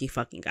what the fuck you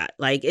fucking got.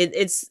 Like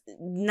it's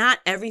not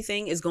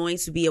everything is going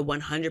to be a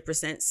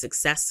 100%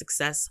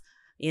 success,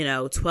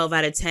 12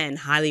 out of 10,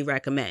 highly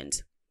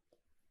recommend.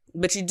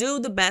 But you do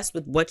the best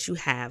with what you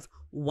have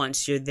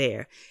once you're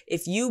there.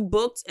 If you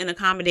booked an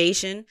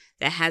accommodation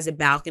that has a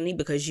balcony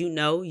because you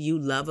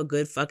love a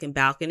good fucking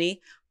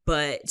balcony,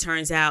 but it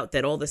turns out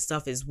that all the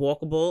stuff is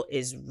walkable,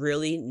 is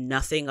really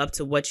nothing up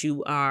to what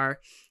you are,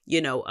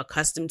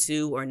 accustomed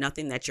to, or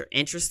nothing that you're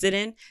interested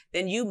in,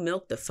 then you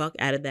milk the fuck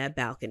out of that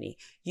balcony.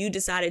 You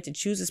decided to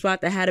choose a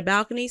spot that had a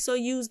balcony, so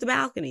use the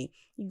balcony.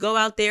 You go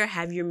out there,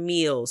 have your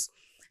meals,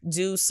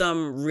 do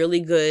some really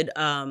good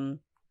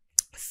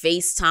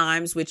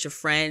FaceTimes with your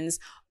friends.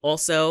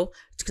 Also,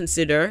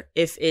 consider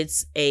if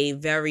it's a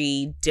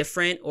very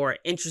different or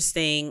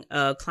interesting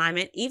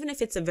climate, even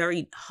if it's a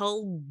very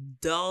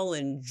dull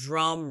and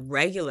drum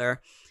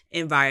regular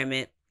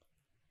environment.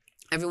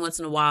 Every once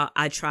in a while,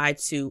 I try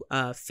to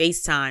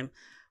FaceTime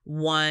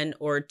one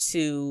or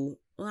two.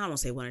 Well, I won't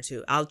say one or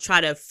two. I'll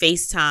try to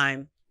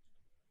FaceTime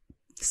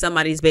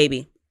somebody's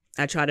baby.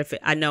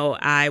 I know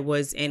I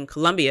was in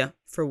Colombia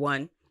for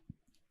one,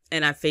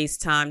 and I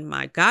FaceTimed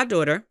my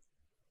goddaughter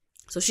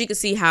so she could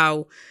see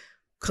how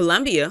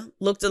Colombia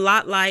looked a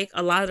lot like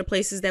a lot of the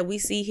places that we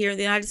see here in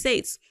the United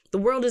States. The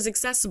world is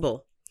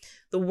accessible.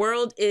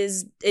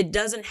 It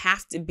doesn't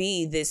have to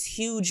be this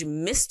huge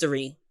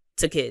mystery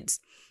to kids.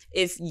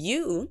 If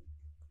you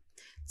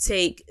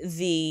take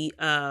the,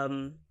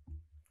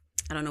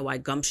 I don't know why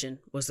gumption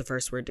was the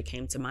first word that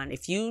came to mind.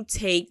 If you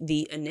take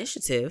the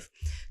initiative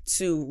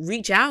to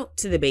reach out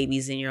to the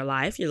babies in your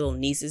life, your little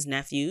nieces,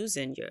 nephews,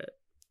 and your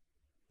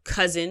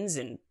cousins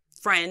and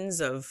friends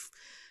of,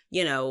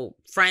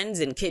 friends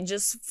and kids,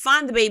 just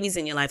find the babies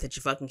in your life that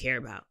you fucking care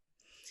about,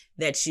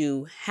 that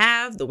you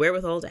have the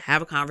wherewithal to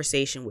have a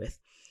conversation with.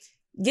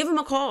 Give them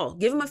a call,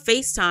 give them a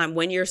FaceTime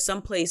when you're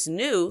someplace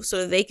new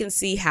so that they can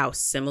see how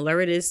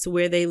similar it is to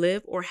where they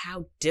live or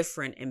how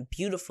different and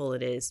beautiful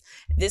it is.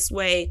 This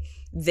way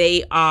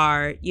they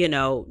are,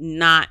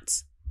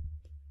 not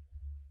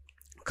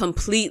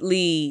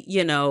completely,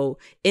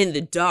 in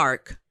the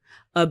dark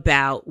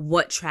about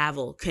what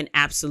travel can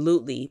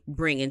absolutely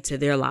bring into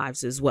their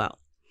lives as well.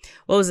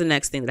 What was the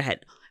next thing that I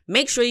had?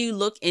 Make sure you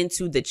look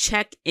into the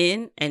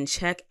check-in and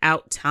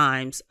check-out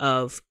times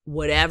of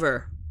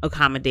whatever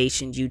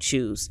accommodation you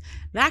choose.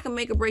 That can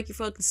make or break your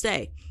fucking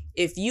stay.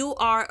 If you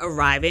are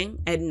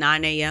arriving at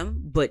 9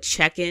 a.m. but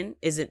check-in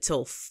isn't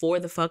till 4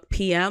 the fuck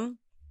p.m.,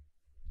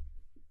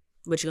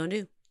 what you gonna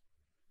do?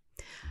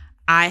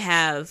 I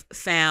have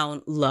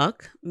found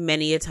luck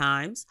many a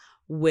times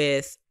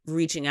with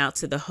reaching out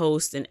to the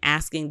host and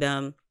asking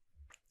them,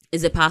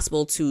 is it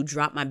possible to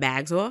drop my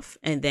bags off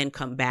and then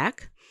come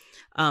back?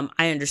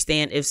 I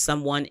understand if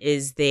someone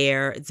is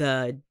there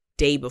the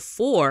day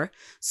before,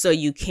 so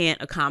you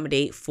can't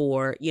accommodate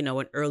for,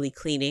 an early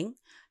cleaning.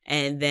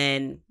 And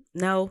then,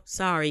 no,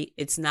 sorry,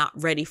 it's not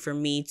ready for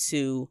me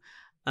to,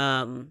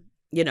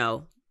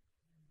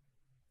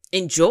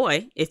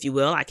 enjoy, if you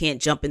will. I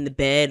can't jump in the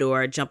bed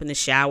or jump in the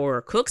shower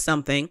or cook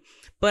something,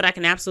 but I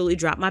can absolutely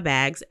drop my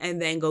bags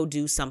and then go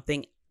do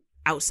something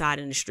outside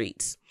in the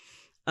streets.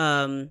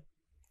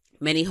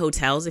 Many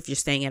hotels, if you're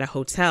staying at a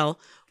hotel,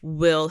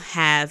 will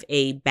have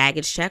a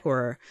baggage check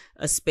or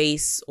a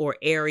space or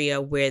area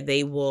where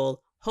they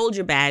will hold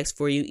your bags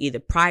for you either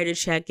prior to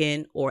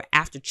check-in or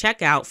after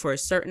checkout for a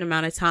certain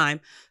amount of time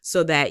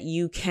so that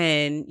you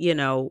can,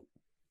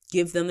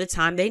 give them the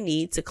time they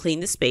need to clean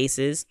the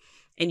spaces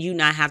and you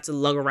not have to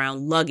lug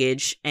around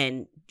luggage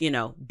and,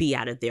 be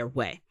out of their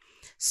way.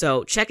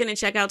 So check-in and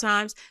checkout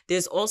times.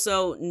 There's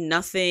also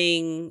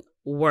nothing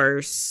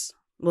worse.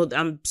 Well,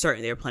 I'm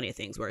certain there are plenty of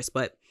things worse,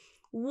 but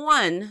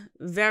one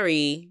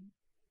very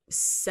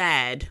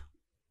sad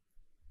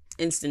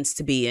instance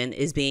to be in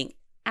is being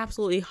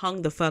absolutely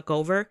hung the fuck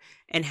over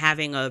and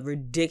having a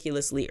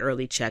ridiculously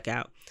early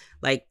checkout.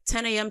 Like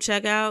 10 a.m.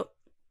 checkout,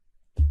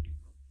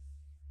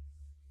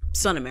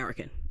 it's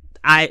un-American.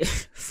 I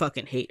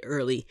fucking hate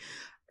early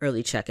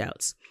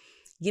checkouts.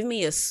 Give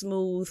me a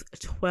smooth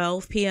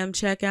 12 p.m.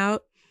 checkout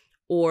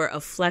or a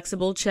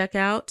flexible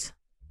checkout.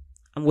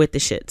 I'm with the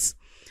shits.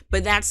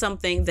 But that's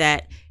something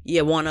that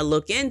you want to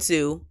look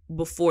into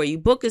before you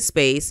book a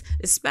space,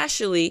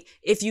 especially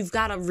if you've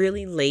got a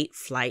really late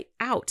flight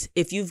out.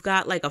 If you've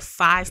got like a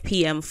 5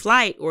 p.m.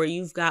 flight or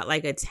you've got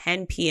like a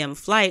 10 p.m.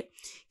 flight,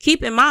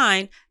 keep in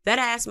mind that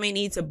ass may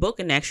need to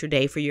book an extra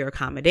day for your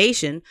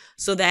accommodation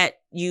so that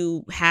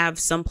you have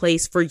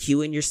someplace for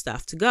you and your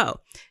stuff to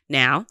go.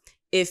 Now,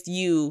 if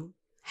you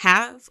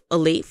have a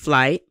late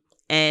flight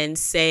and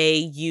say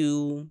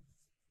you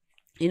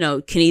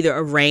can either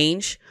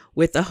arrange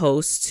with the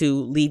host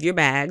to leave your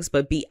bags,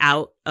 but be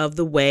out of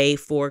the way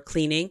for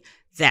cleaning,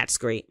 that's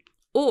great.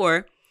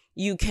 Or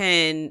you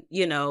can,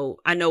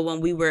 I know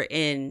when we were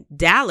in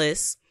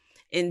Dallas,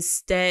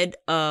 instead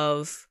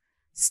of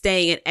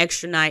staying an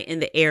extra night in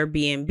the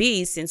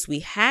Airbnb, since we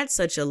had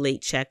such a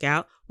late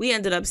checkout, we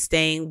ended up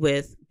staying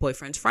with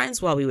boyfriend's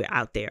friends while we were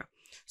out there.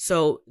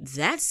 So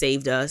that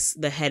saved us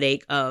the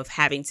headache of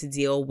having to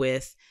deal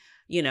with,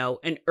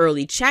 an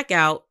early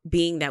checkout,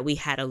 being that we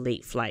had a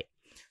late flight.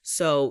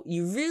 So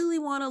you really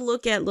want to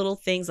look at little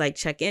things like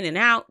check in and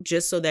out,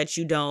 just so that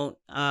you don't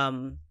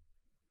have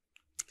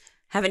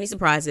any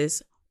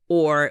surprises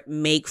or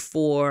make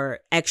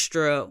for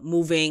extra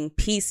moving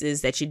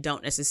pieces that you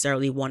don't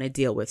necessarily want to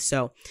deal with.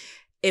 So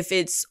if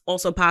it's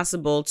also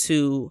possible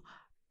to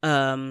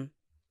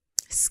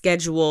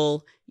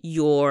schedule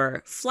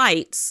your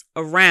flights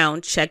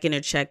around check in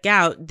or check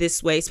out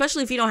this way,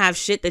 especially if you don't have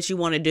shit that you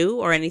want to do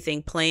or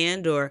anything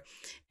planned or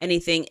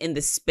anything in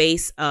the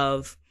space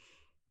of,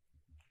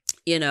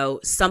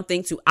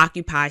 something to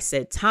occupy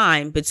said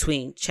time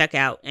between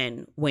checkout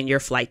and when your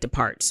flight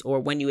departs or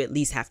when you at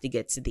least have to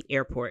get to the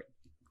airport.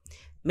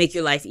 make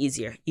your life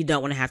easier. You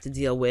don't want to have to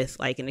deal with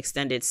like an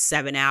extended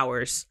 7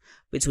 hours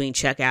between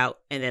checkout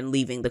and then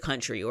leaving the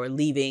country or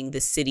leaving the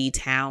city,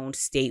 town,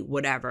 state,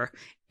 whatever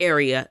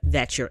area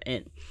that you're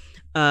in.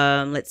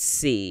 Let's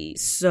see.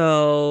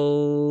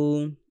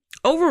 So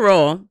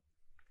overall,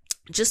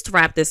 just to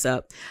wrap this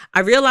up,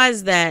 I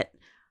realized that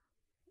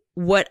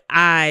what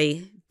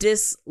I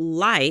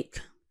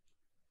dislike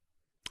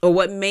or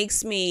what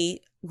makes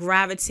me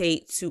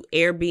gravitate to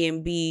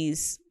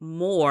Airbnbs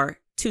more,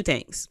 two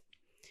things.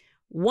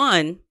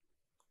 One,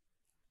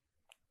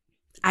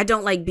 I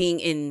don't like being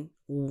in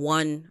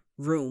one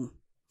room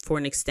for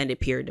an extended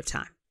period of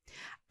time.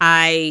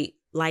 I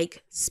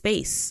like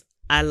space.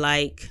 I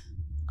like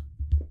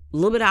a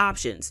little bit of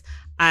options.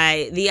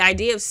 The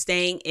idea of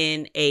staying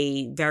in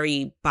a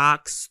very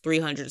box,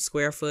 300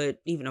 square foot,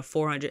 even a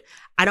 400,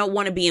 I don't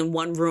want to be in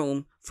one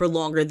room for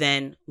longer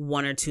than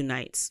 1 or 2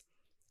 nights.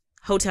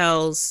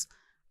 Hotels,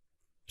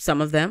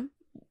 some of them,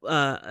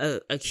 a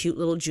cute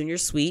little junior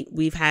suite.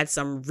 We've had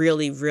some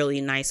really,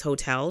 really nice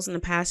hotels in the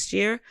past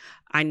year.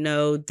 I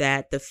know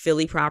that the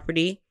Philly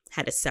property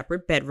had a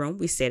separate bedroom.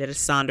 We stayed at a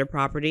Sonder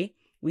property.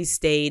 We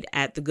stayed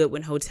at the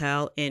Goodwin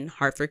Hotel in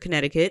Hartford,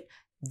 Connecticut.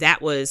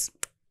 That was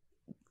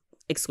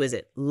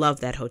exquisite. Love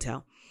that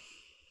hotel.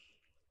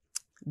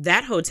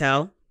 That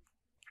hotel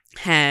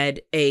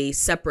had a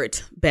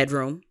separate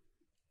bedroom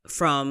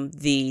from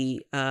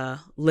the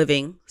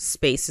living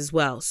space as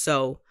well.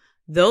 So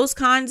those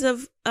kinds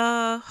of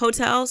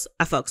hotels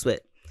I fucks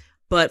with.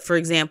 But for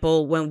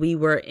example, when we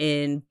were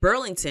in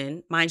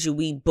Burlington, mind you,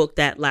 we booked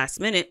that last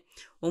minute.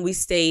 When we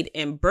stayed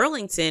in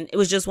Burlington, it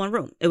was just one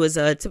room. It was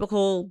a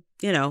typical,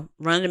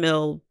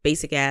 run-of-the-mill,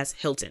 basic-ass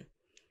Hilton.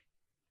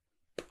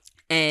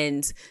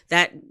 And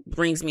that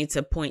brings me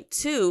to point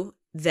 2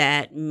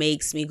 that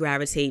makes me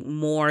gravitate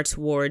more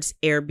towards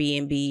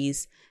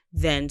Airbnbs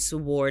than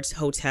towards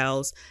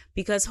hotels,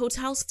 because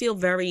hotels feel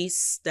very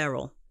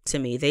sterile to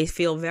me. They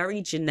feel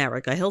very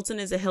generic. A Hilton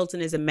is a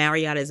Hilton, is a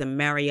Marriott, is a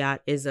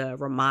Marriott, is a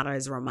Ramada,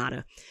 is a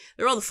Ramada.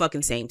 They're all the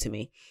fucking same to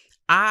me.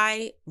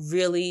 I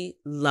really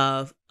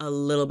love a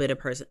lot of bit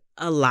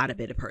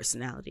of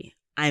personality.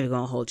 I'm even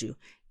gonna hold you.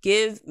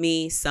 Give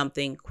me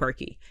something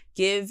quirky.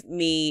 Give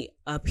me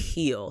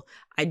appeal.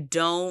 I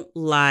don't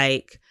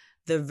like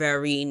the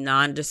very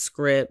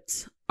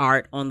nondescript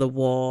art on the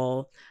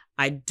wall.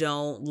 I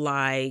don't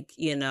like,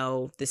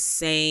 the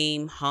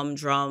same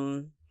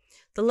humdrum.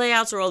 The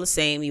layouts are all the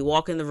same. You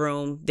walk in the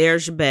room,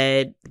 there's your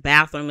bed, the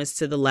bathroom is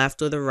to the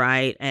left or the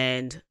right,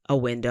 and a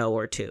window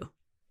or two.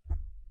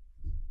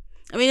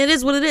 I mean, it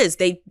is what it is.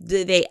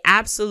 They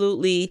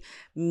absolutely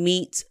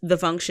meet the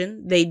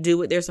function. They do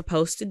what they're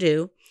supposed to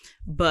do.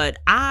 But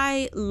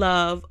I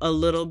love a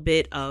little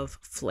bit of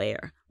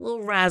flair, a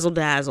little razzle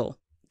dazzle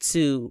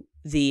to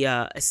the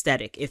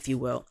aesthetic, if you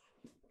will.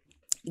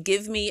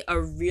 Give me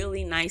a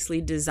really nicely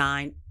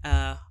designed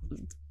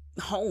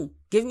home.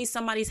 Give me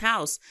somebody's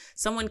house.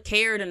 Someone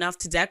cared enough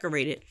to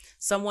decorate it.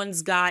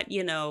 Someone's got,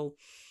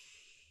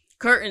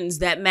 curtains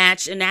that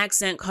match an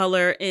accent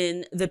color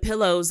in the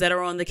pillows that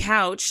are on the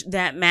couch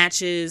that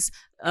matches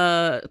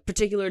a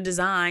particular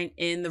design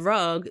in the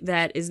rug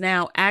that is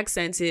now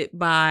accented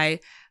by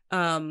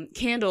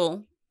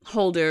candle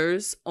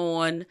holders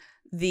on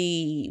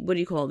the, what do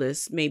you call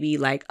this? Maybe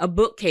like a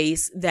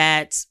bookcase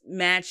that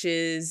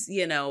matches,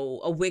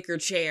 a wicker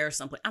chair or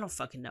something. I don't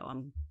fucking know.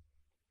 I'm,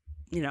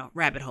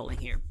 rabbit holing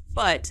here.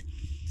 But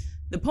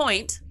the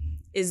point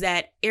is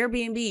that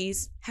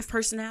Airbnbs have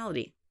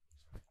personality.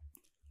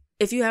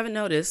 If you haven't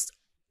noticed,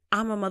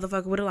 I'm a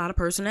motherfucker with a lot of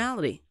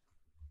personality.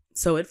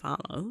 So it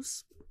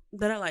follows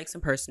that I like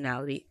some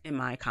personality in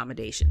my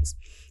accommodations.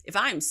 If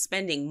I'm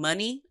spending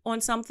money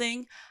on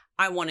something,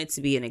 I want it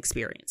to be an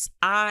experience.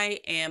 I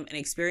am an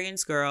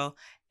experienced girl,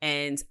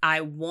 and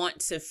I want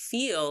to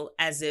feel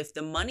as if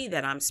the money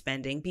that I'm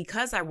spending,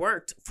 because I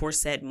worked for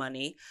said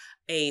money,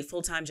 a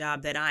full-time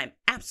job that I'm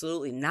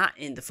absolutely not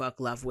in the fuck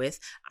love with,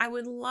 I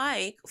would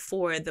like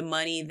for the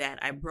money that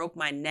I broke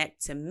my neck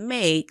to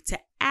make to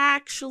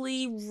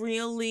actually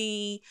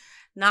really,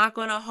 not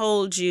gonna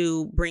hold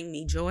you, bring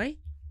me joy.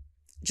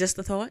 Just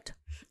the thought.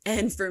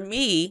 And for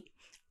me,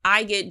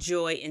 I get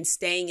joy in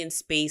staying in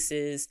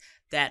spaces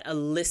that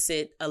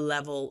elicit a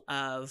level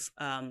of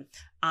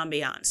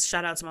ambiance.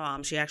 Shout out to my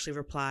mom. She actually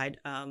replied.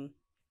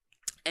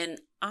 And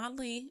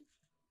oddly,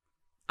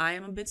 I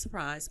am a bit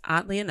surprised,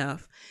 oddly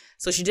enough.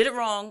 So she did it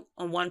wrong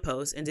on one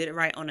post and did it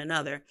right on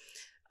another.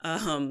 My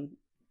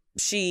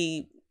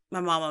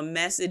mama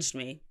messaged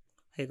me.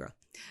 Hey, girl.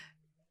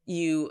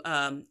 You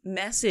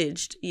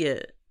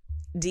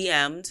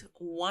DM'd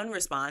one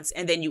response,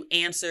 and then you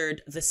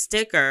answered the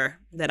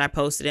sticker that I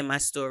posted in my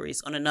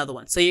stories on another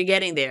one. So you're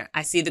getting there.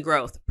 I see the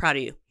growth. Proud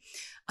of you.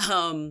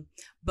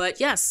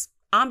 But yes,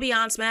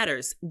 ambiance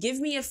matters. Give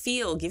me a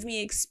feel. Give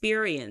me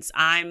experience.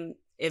 I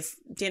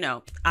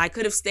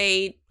could have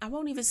stayed, I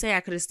won't even say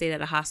I could have stayed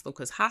at a hostel,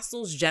 because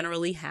hostels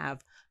generally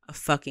have a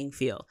fucking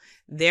feel.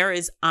 There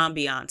is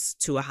ambiance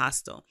to a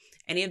hostel.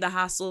 Any of the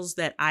hostels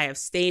that I have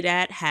stayed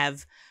at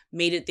have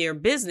made it their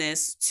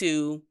business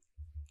to,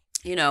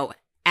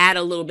 add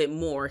a little bit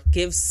more,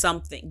 give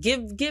something,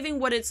 giving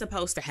what it's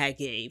supposed to have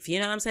gave. You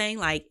know what I'm saying?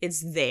 Like,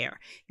 it's there.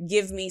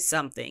 Give me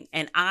something.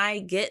 And I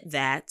get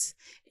that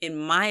in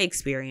my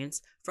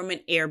experience from an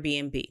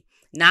Airbnb.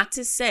 Not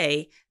to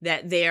say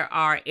that there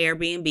are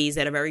Airbnbs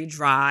that are very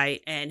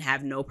dry and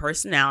have no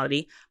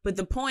personality, but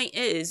the point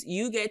is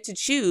you get to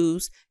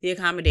choose the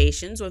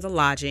accommodations or the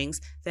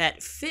lodgings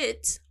that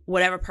fit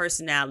whatever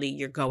personality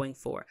you're going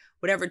for.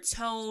 Whatever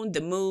tone,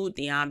 the mood,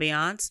 the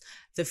ambiance,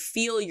 the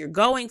feel you're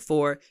going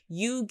for,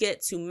 you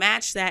get to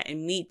match that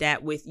and meet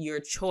that with your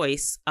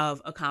choice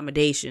of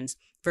accommodations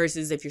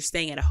versus if you're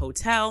staying at a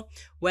hotel.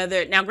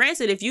 Now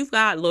granted, if you've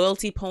got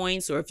loyalty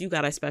points or if you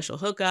got a special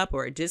hookup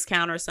or a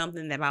discount or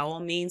something, then by all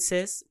means,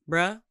 sis,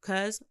 bruh,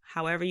 cuz,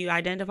 however you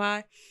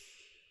identify,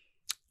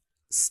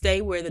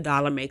 stay where the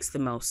dollar makes the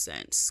most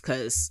sense,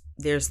 because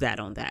there's that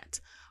on that.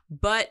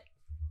 But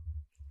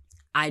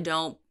I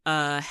don't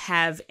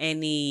have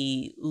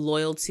any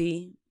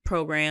loyalty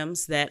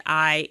programs that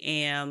I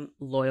am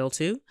loyal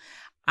to.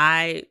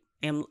 I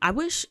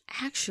wish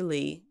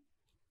actually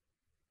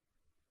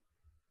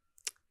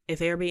if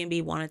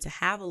Airbnb wanted to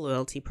have a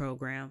loyalty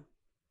program,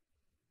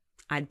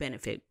 I'd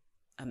benefit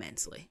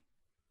immensely.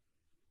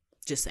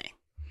 Just saying.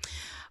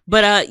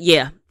 But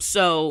yeah,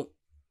 so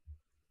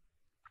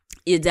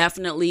you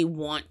definitely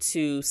want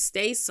to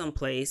stay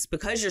someplace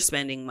because you're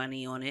spending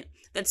money on it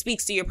that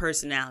speaks to your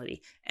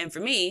personality. And for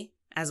me,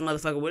 as a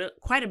motherfucker with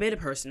quite a bit of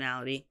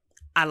personality,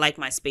 I like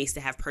my space to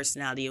have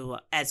personality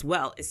as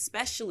well,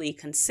 especially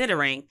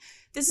considering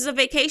this is a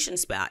vacation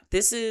spot.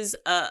 This is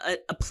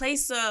a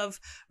place of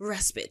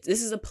respite.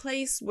 This is a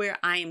place where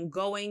I am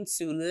going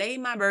to lay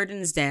my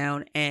burdens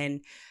down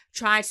and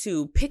try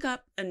to pick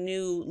up a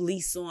new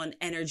lease on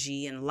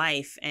energy and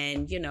life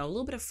and, a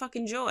little bit of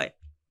fucking joy.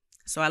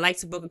 So I like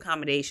to book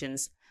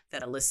accommodations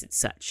that elicit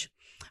such.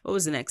 What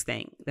was the next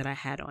thing that I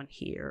had on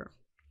here?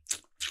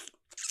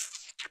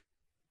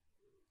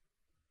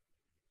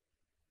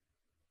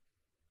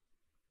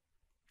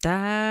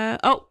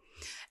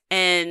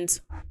 And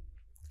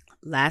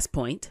last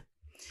point,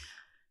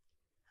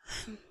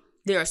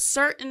 there are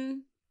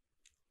certain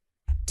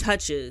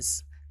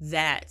touches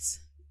that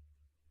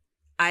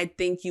I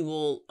think you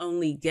will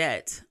only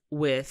get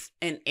with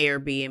an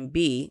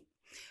Airbnb,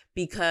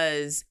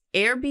 because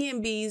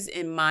Airbnbs,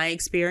 in my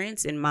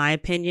experience, in my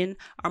opinion,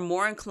 are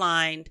more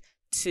inclined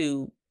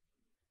to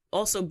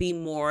also be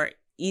more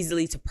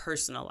easy to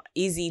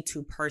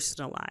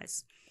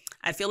personalize.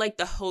 I feel like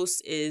the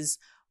host is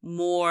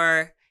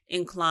more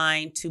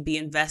inclined to be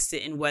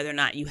invested in whether or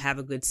not you have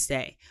a good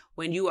stay.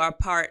 When you are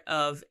part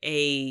of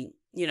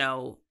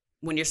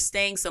when you're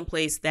staying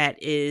someplace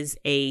that is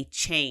a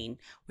chain,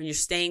 when you're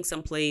staying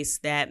someplace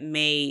that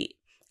may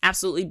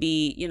absolutely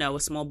be, a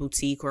small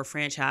boutique or a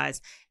franchise,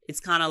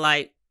 it's kind of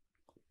like,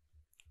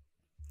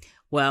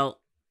 well,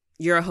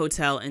 you're a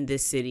hotel in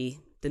this city.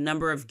 The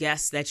number of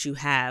guests that you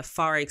have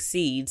far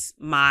exceeds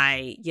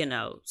my,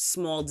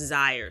 small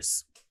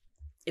desires.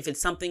 If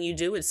it's something you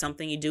do, it's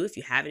something you do. If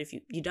you have it, if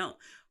you don't.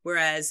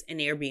 Whereas an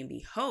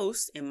Airbnb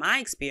host, in my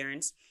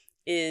experience,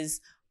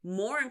 is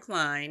more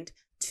inclined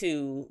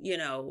to,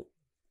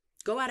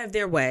 go out of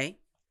their way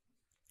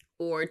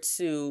or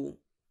to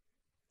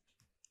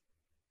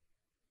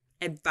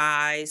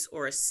advise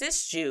or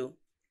assist you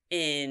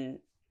in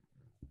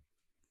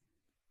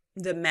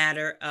the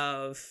matter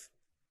of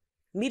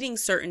meeting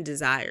certain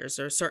desires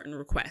or certain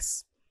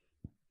requests.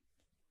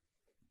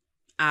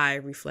 I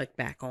reflect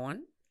back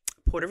on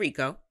Puerto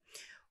Rico,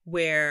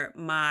 where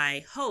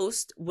my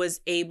host was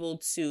able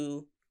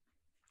to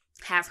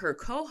have her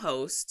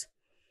co-host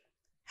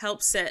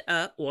help set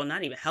up, well,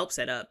 not even help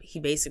set up. He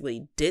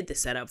basically did the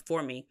setup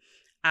for me.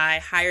 I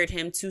hired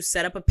him to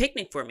set up a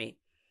picnic for me.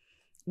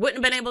 Wouldn't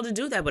have been able to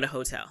do that with a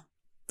hotel.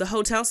 The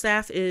hotel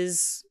staff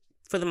is,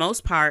 for the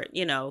most part,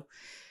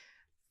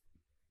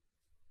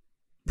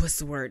 what's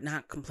the word?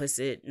 Not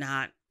complicit,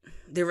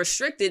 they're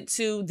restricted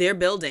to their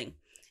building.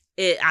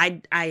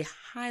 I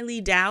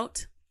highly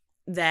doubt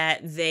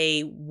that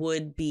they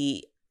would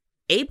be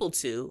able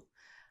to,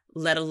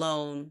 let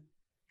alone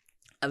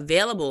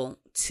available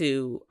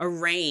to,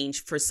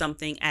 arrange for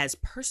something as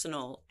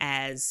personal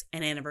as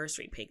an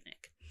anniversary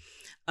picnic.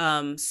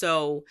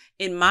 So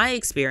in my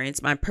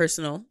experience, my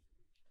personal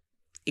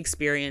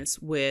experience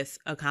with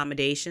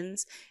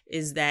accommodations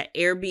is that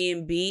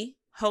Airbnb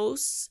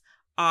hosts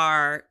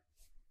are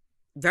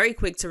very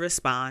quick to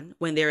respond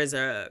when there is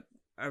a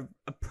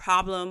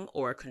problem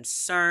or a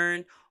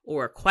concern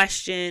or a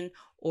question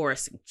or a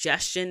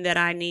suggestion that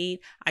I need.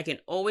 I can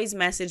always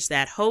message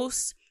that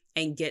host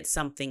and get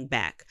something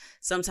back.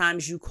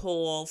 Sometimes you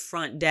call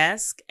front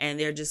desk and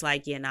they're just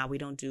like, yeah, nah,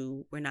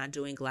 we're not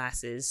doing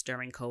glasses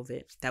during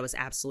COVID. That was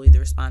absolutely the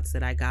response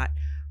that I got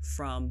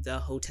from the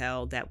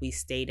hotel that we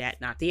stayed at,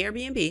 not the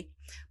Airbnb,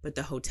 but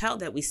the hotel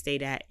that we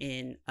stayed at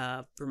in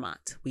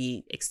Vermont.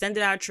 We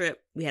extended our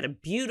trip. We had a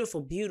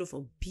beautiful,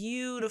 beautiful,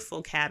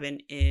 beautiful cabin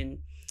I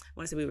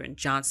want to say we were in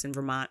Johnson,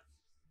 Vermont,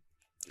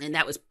 and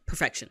that was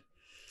perfection.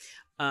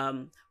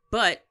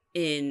 But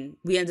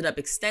we ended up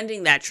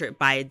extending that trip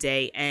by a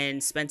day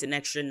and spent an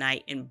extra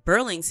night in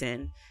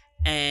Burlington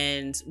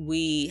and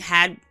we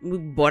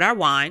bought our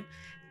wine,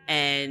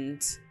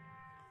 and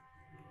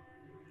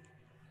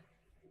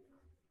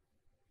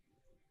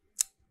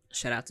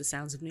shout out to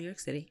Sounds of New York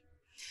City.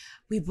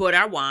 We bought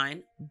our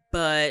wine,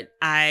 but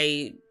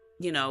I,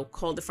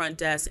 called the front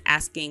desk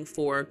asking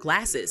for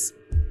glasses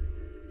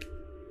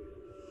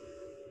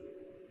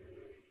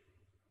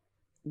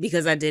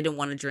because I didn't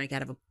want to drink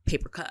out of a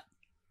paper cup.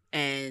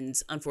 And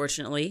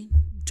unfortunately,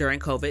 during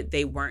COVID,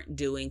 they weren't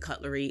doing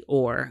cutlery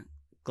or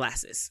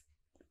glasses.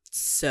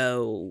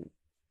 So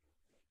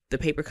the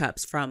paper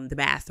cups from the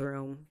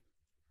bathroom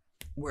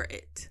were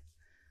it.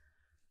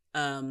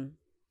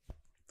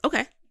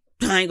 Okay.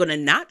 I ain't going to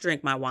not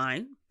drink my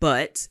wine,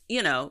 but,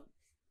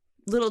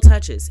 little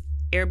touches.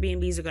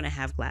 Airbnbs are going to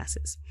have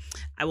glasses.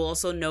 I will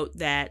also note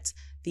that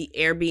the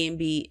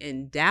Airbnb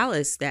in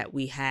Dallas that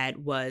we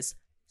had was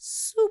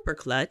super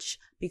clutch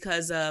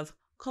because of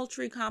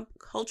culturally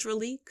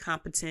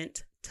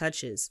competent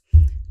touches.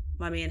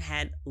 My man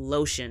had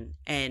lotion,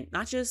 and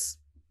not just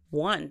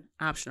one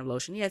option of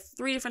lotion. He had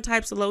 3 different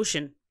types of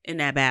lotion in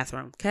that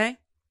bathroom, okay?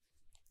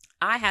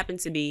 I happen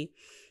to be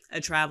a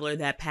traveler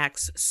that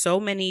packs so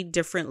many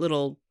different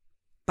little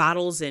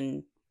bottles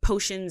and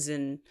potions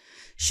and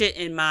shit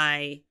in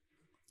my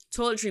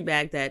toiletry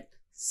bag that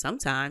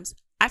sometimes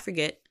I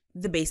forget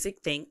the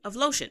basic thing of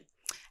lotion.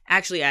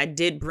 Actually, I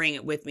did bring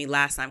it with me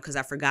last time because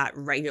I forgot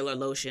regular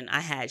lotion. I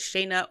had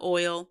shea nut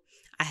oil,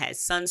 I had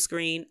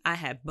sunscreen, I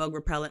had bug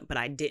repellent, but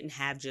I didn't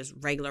have just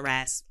regular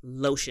ass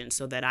lotion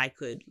so that I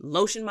could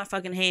lotion my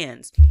fucking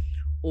hands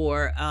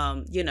or,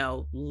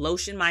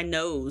 lotion my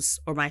nose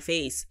or my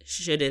face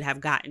should it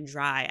have gotten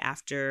dry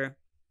after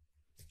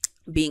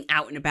being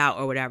out and about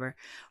or whatever.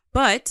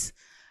 But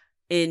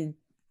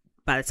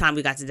by the time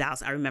we got to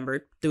Dallas, I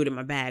remembered, threw it in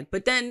my bag.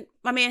 But then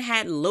my man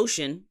had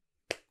lotion,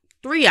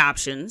 3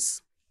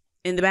 options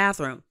in the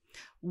bathroom.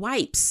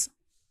 Wipes.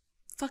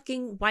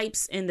 Fucking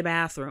wipes in the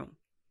bathroom.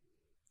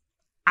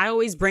 I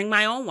always bring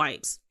my own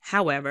wipes.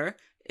 However,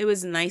 it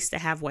was nice to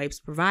have wipes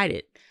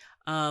provided.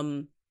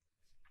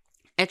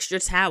 Extra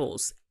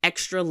towels,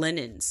 extra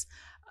linens.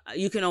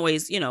 You can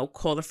always,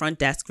 call the front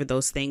desk for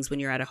those things when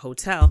you're at a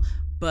hotel.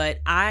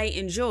 But I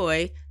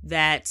enjoy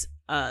that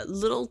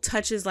little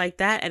touches like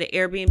that at an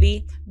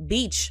Airbnb.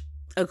 Beach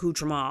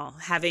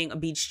accoutrement, having a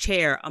beach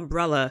chair,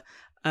 umbrella,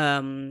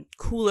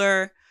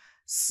 cooler.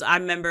 So I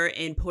remember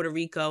in Puerto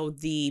Rico,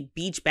 the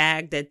beach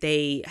bag that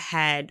they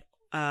had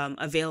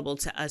available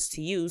to us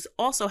to use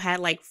also had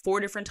like 4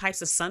 different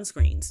types of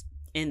sunscreens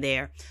in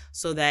there,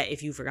 so that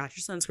if you forgot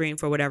your sunscreen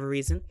for whatever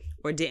reason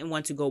or didn't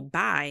want to go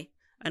buy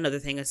another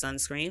thing of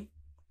sunscreen,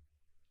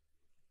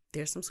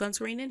 there's some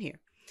sunscreen in here.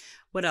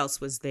 What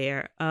else was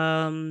there?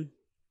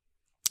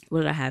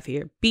 What did I have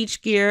here?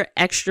 Beach gear,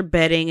 extra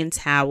bedding and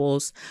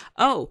towels.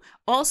 Oh,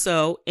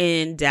 also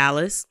in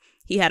Dallas,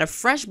 he had a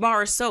fresh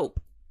bar of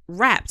soap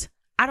wrapped.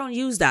 I don't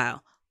use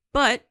Dial,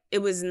 but it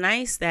was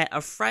nice that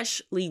a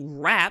freshly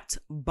wrapped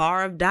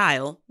bar of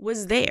Dial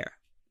was there.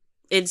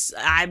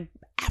 I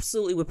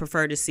absolutely would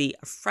prefer to see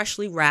a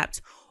freshly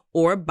wrapped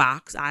or a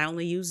box. I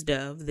only use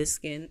Dove. This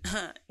skin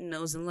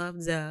knows and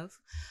loves Dove.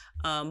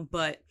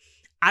 But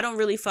I don't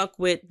really fuck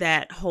with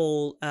that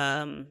whole,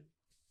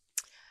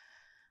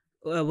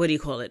 what do you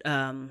call it?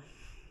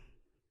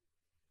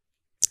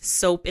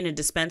 Soap in a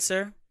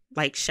dispenser,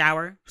 like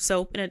shower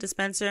soap in a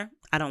dispenser.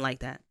 I don't like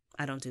that.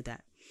 I don't do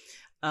that.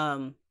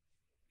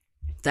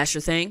 That's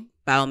your thing.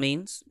 By all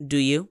means, do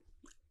you?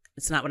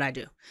 It's not what I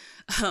do.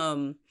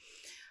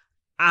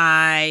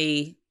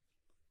 I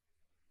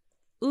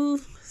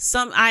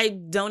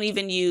don't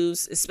even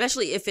use,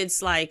 especially if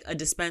it's like a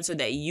dispenser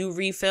that you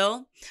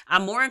refill.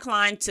 I'm more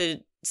inclined to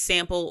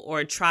sample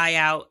or try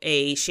out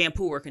a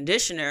shampoo or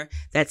conditioner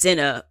that's in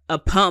a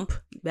pump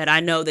that I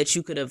know that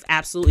you could have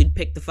absolutely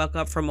picked the fuck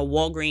up from a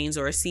Walgreens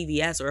or a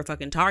CVS or a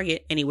fucking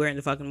Target anywhere in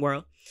the fucking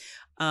world.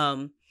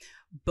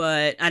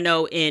 But I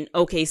know in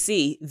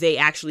OKC, they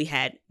actually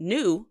had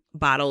new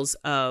bottles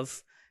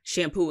of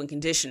shampoo and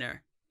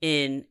conditioner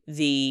in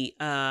the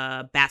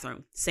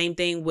bathroom. Same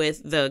thing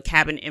with the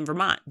cabin in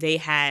Vermont. They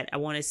had, I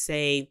want to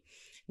say,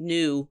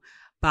 new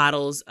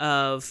bottles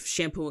of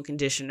shampoo and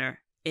conditioner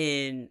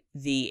in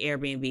the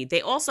Airbnb.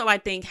 They also, I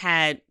think,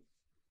 had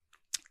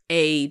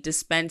a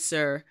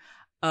dispenser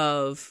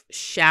of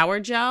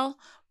shower gel,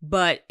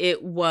 but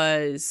it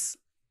was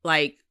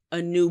like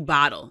a new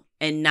bottle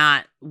and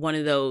not one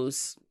of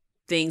those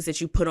things that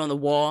you put on the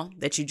wall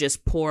that you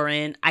just pour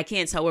in. I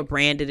can't tell what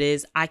brand it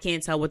is. I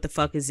can't tell what the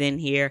fuck is in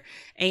here.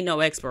 Ain't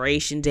no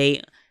expiration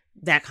date,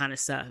 that kind of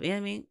stuff. You know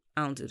what I mean?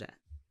 I don't do that.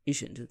 You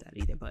shouldn't do that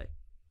either, but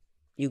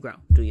you grow.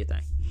 Do your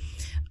thing.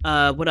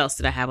 What else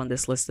did I have on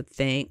this list of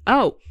things?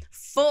 Oh,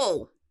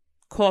 full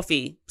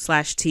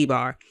coffee/tea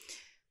bar.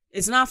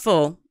 It's not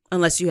full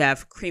unless you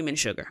have cream and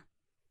sugar.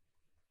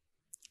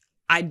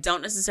 I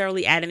don't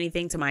necessarily add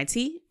anything to my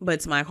tea, but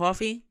to my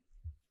coffee,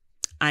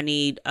 I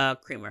need a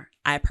creamer.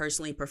 I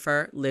personally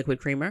prefer liquid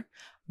creamer,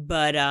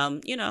 but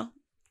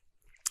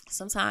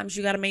sometimes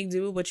you got to make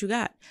do with what you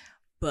got.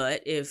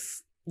 But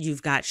if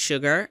you've got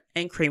sugar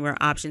and creamer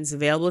options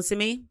available to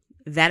me,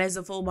 that is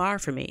a full bar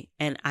for me.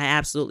 And I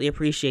absolutely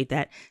appreciate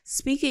that.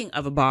 Speaking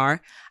of a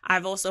bar,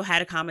 I've also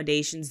had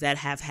accommodations that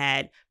have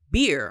had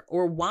beer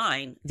or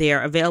wine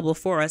there available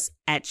for us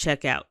at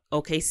checkout.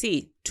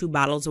 OKC, 2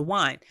 bottles of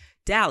wine.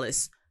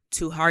 Dallas,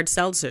 2 hard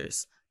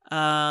seltzers.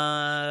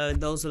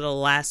 Those are the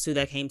last 2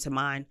 that came to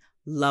mind.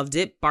 Loved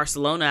it.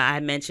 Barcelona, I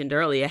mentioned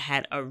earlier,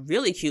 had a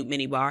really cute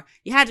mini bar.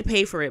 You had to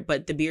pay for it,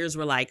 but the beers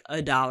were like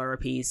 $1 a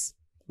piece.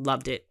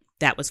 Loved it.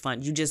 That was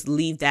fun. You just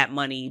leave that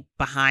money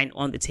behind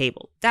on the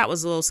table. That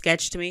was a little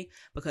sketch to me,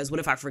 because what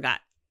if I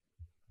forgot?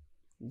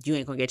 You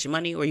ain't gonna get your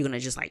money, or you're gonna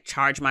just like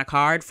charge my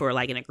card for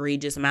like an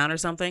egregious amount or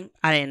something.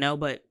 I didn't know,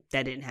 but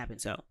that didn't happen,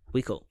 so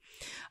we cool.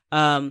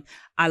 I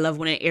love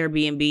when an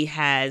Airbnb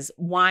has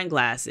wine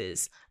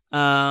glasses.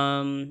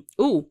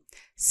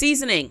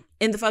 Seasoning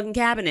in the fucking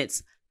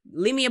cabinets.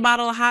 Leave me a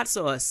bottle of hot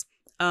sauce.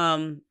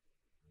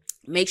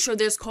 Make sure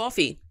there's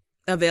coffee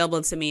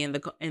available to me in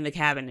the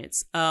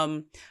cabinets.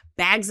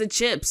 Bags of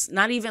chips,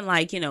 not even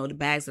like, the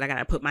bags that I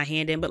gotta put my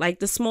hand in, but like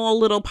the small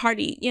little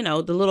party,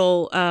 the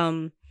little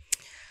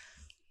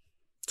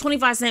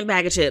 25-cent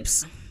bag of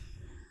chips.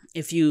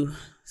 If you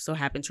so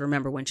happen to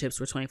remember when chips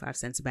were 25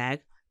 cents a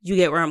bag, you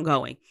get where I'm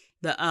going.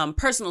 The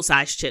personal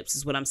size chips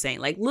is what I'm saying.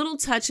 Like little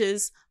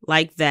touches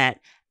like that.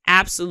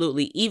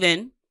 Absolutely.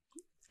 Even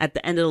at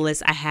the end of the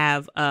list, I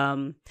have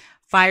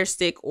Fire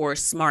Stick or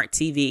Smart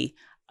TV.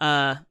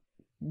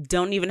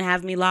 Don't even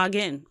have me log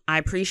in. I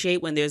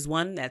appreciate when there's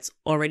one that's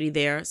already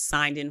there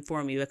signed in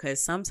for me,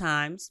 because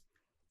sometimes,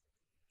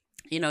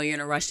 you're in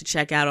a rush to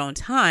check out on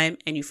time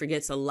and you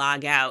forget to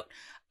log out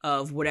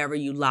of whatever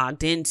you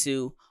logged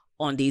into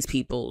on these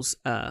people's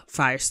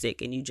Fire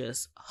Stick, and you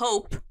just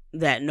hope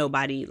that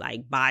nobody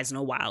like buys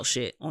no wild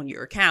shit on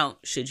your account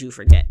should you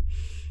forget.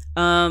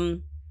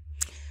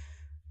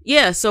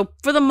 Yeah, so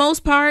for the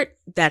most part,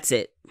 that's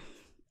it.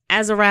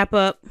 As a wrap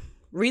up,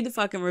 read the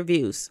fucking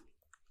reviews.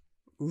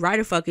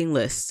 Write a fucking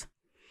list.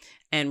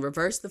 And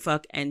reverse the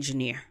fuck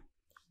engineer.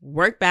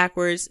 Work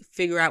backwards,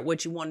 figure out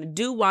what you want to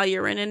do while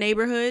you're in a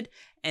neighborhood,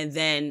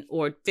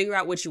 or figure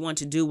out what you want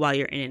to do while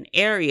you're in an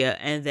area,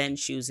 and then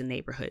choose a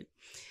neighborhood.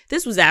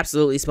 This was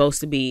absolutely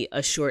supposed to be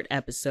a short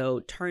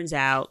episode. Turns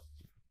out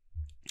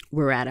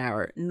we're at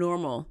our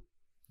normal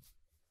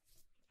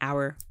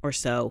hour or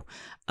so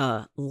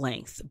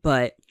length.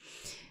 But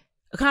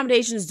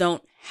accommodations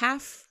don't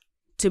have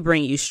to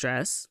bring you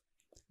stress.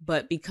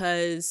 But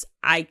because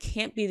I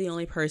can't be the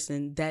only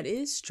person that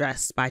is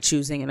stressed by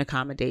choosing an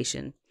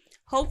accommodation,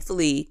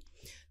 hopefully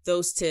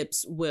those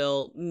tips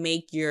will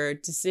make your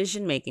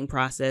decision-making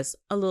process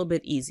a little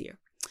bit easier.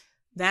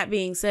 That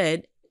being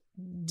said,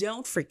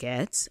 don't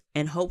forget,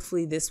 and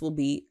hopefully this will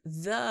be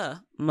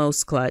the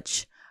most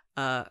clutch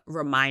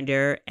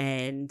reminder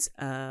and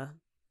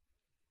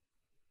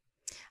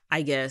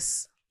I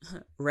guess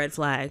red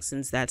flag,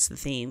 since that's the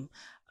theme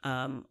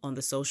on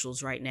the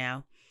socials right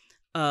now,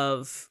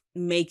 of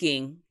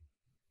making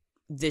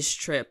this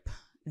trip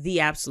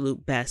the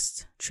absolute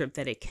best trip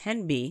that it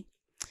can be,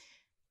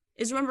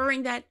 is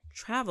remembering that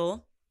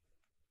travel,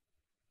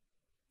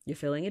 you're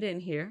filling it in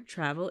here,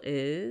 travel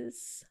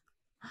is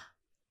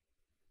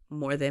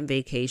more than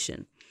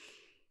vacation.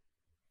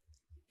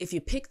 If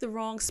you pick the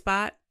wrong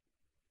spot,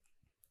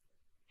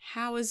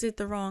 how is it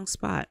the wrong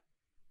spot?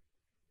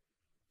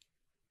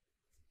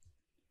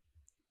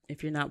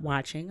 If you're not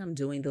watching, I'm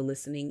doing the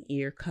listening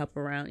ear cup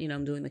around,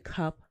 I'm doing the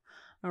cup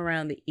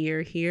around the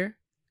ear here.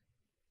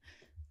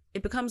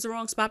 It becomes the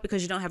wrong spot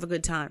because you don't have a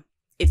good time.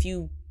 If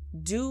you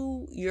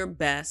do your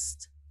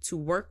best to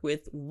work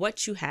with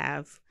what you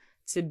have,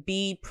 to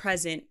be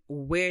present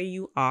where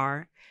you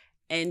are,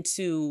 and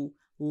to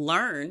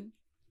learn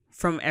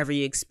from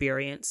every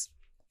experience,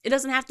 it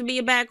doesn't have to be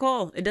a bad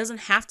call. It doesn't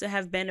have to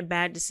have been a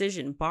bad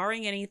decision.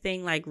 Barring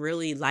anything like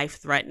really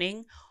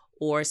life-threatening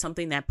or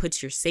something that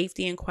puts your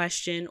safety in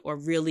question or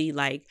really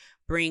like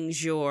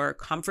brings your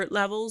comfort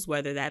levels,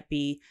 whether that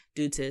be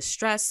due to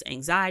stress,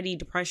 anxiety,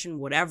 depression,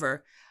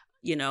 whatever,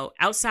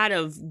 outside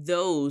of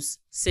those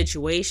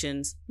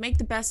situations, make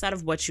the best out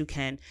of what you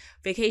can.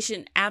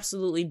 Vacation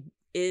absolutely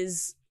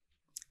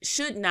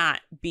should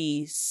not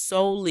be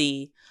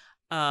solely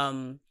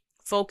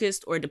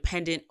focused or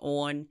dependent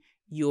on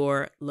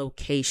your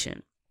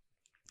location.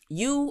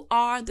 You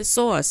are the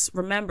sauce.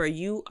 Remember,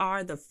 you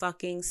are the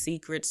fucking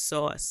secret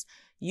sauce.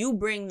 You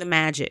bring the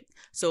magic.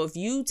 So if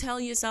you tell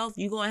yourself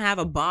you're going to have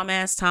a bomb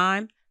ass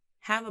time,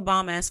 have a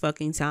bomb ass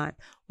fucking time.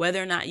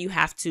 Whether or not you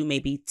have to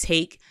maybe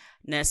take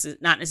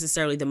not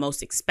necessarily the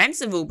most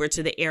expensive Uber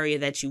to the area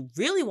that you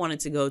really wanted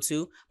to go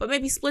to, but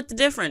maybe split the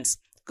difference.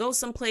 Go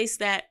someplace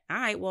that, all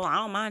right, well, I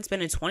don't mind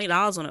spending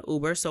 $20 on an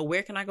Uber. So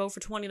where can I go for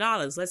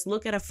 $20? Let's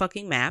look at a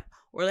fucking map,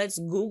 or let's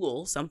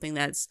Google something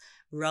that's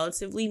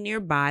relatively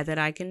nearby that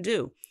I can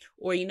do.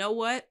 Or you know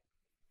what?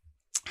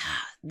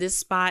 This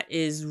spot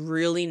is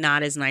really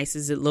not as nice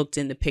as it looked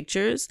in the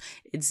pictures.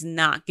 It's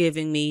not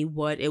giving me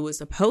what it was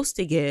supposed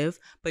to give.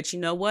 But you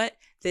know what?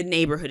 The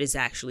neighborhood is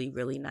actually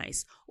really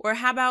nice. Or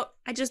how about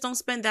I just don't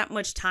spend that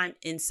much time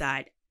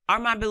inside? Are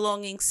my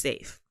belongings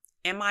safe?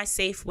 Am I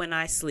safe when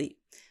I sleep?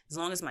 As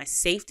long as my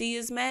safety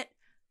is met,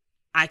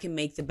 I can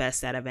make the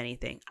best out of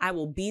anything. I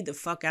will be the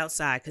fuck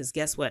outside because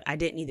guess what? I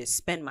didn't either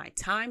spend my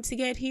time to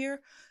get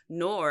here,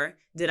 nor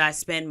did I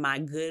spend my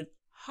good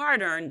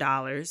hard-earned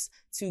dollars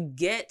to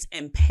get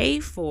and pay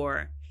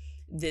for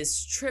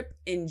this trip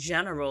in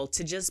general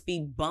to just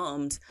be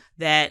bummed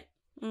that,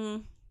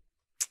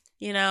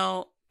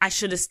 I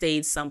should have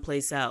stayed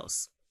someplace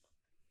else.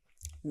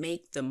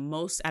 Make the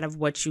most out of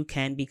what you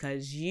can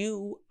because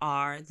you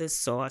are the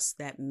sauce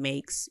that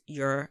makes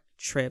your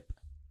trip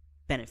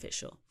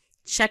beneficial.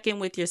 Check in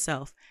with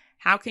yourself.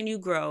 How can you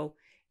grow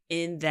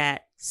in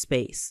that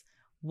space?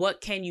 What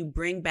can you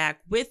bring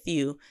back with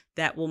you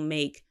that will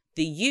make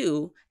the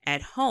you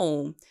at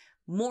home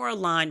more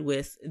aligned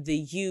with the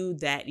you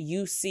that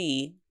you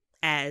see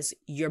as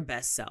your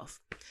best self?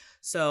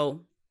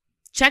 So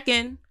check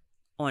in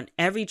on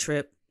every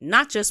trip,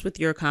 not just with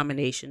your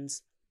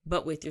accommodations,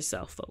 but with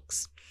yourself,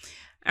 folks.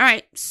 All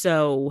right,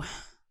 so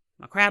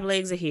my crab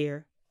legs are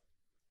here,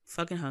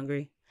 fucking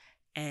hungry,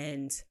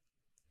 and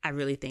I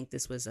really think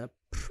this was a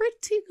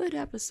pretty good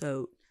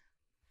episode.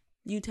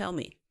 You tell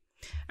me.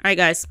 All right,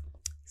 guys,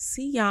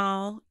 see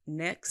y'all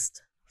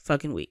next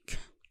fucking week.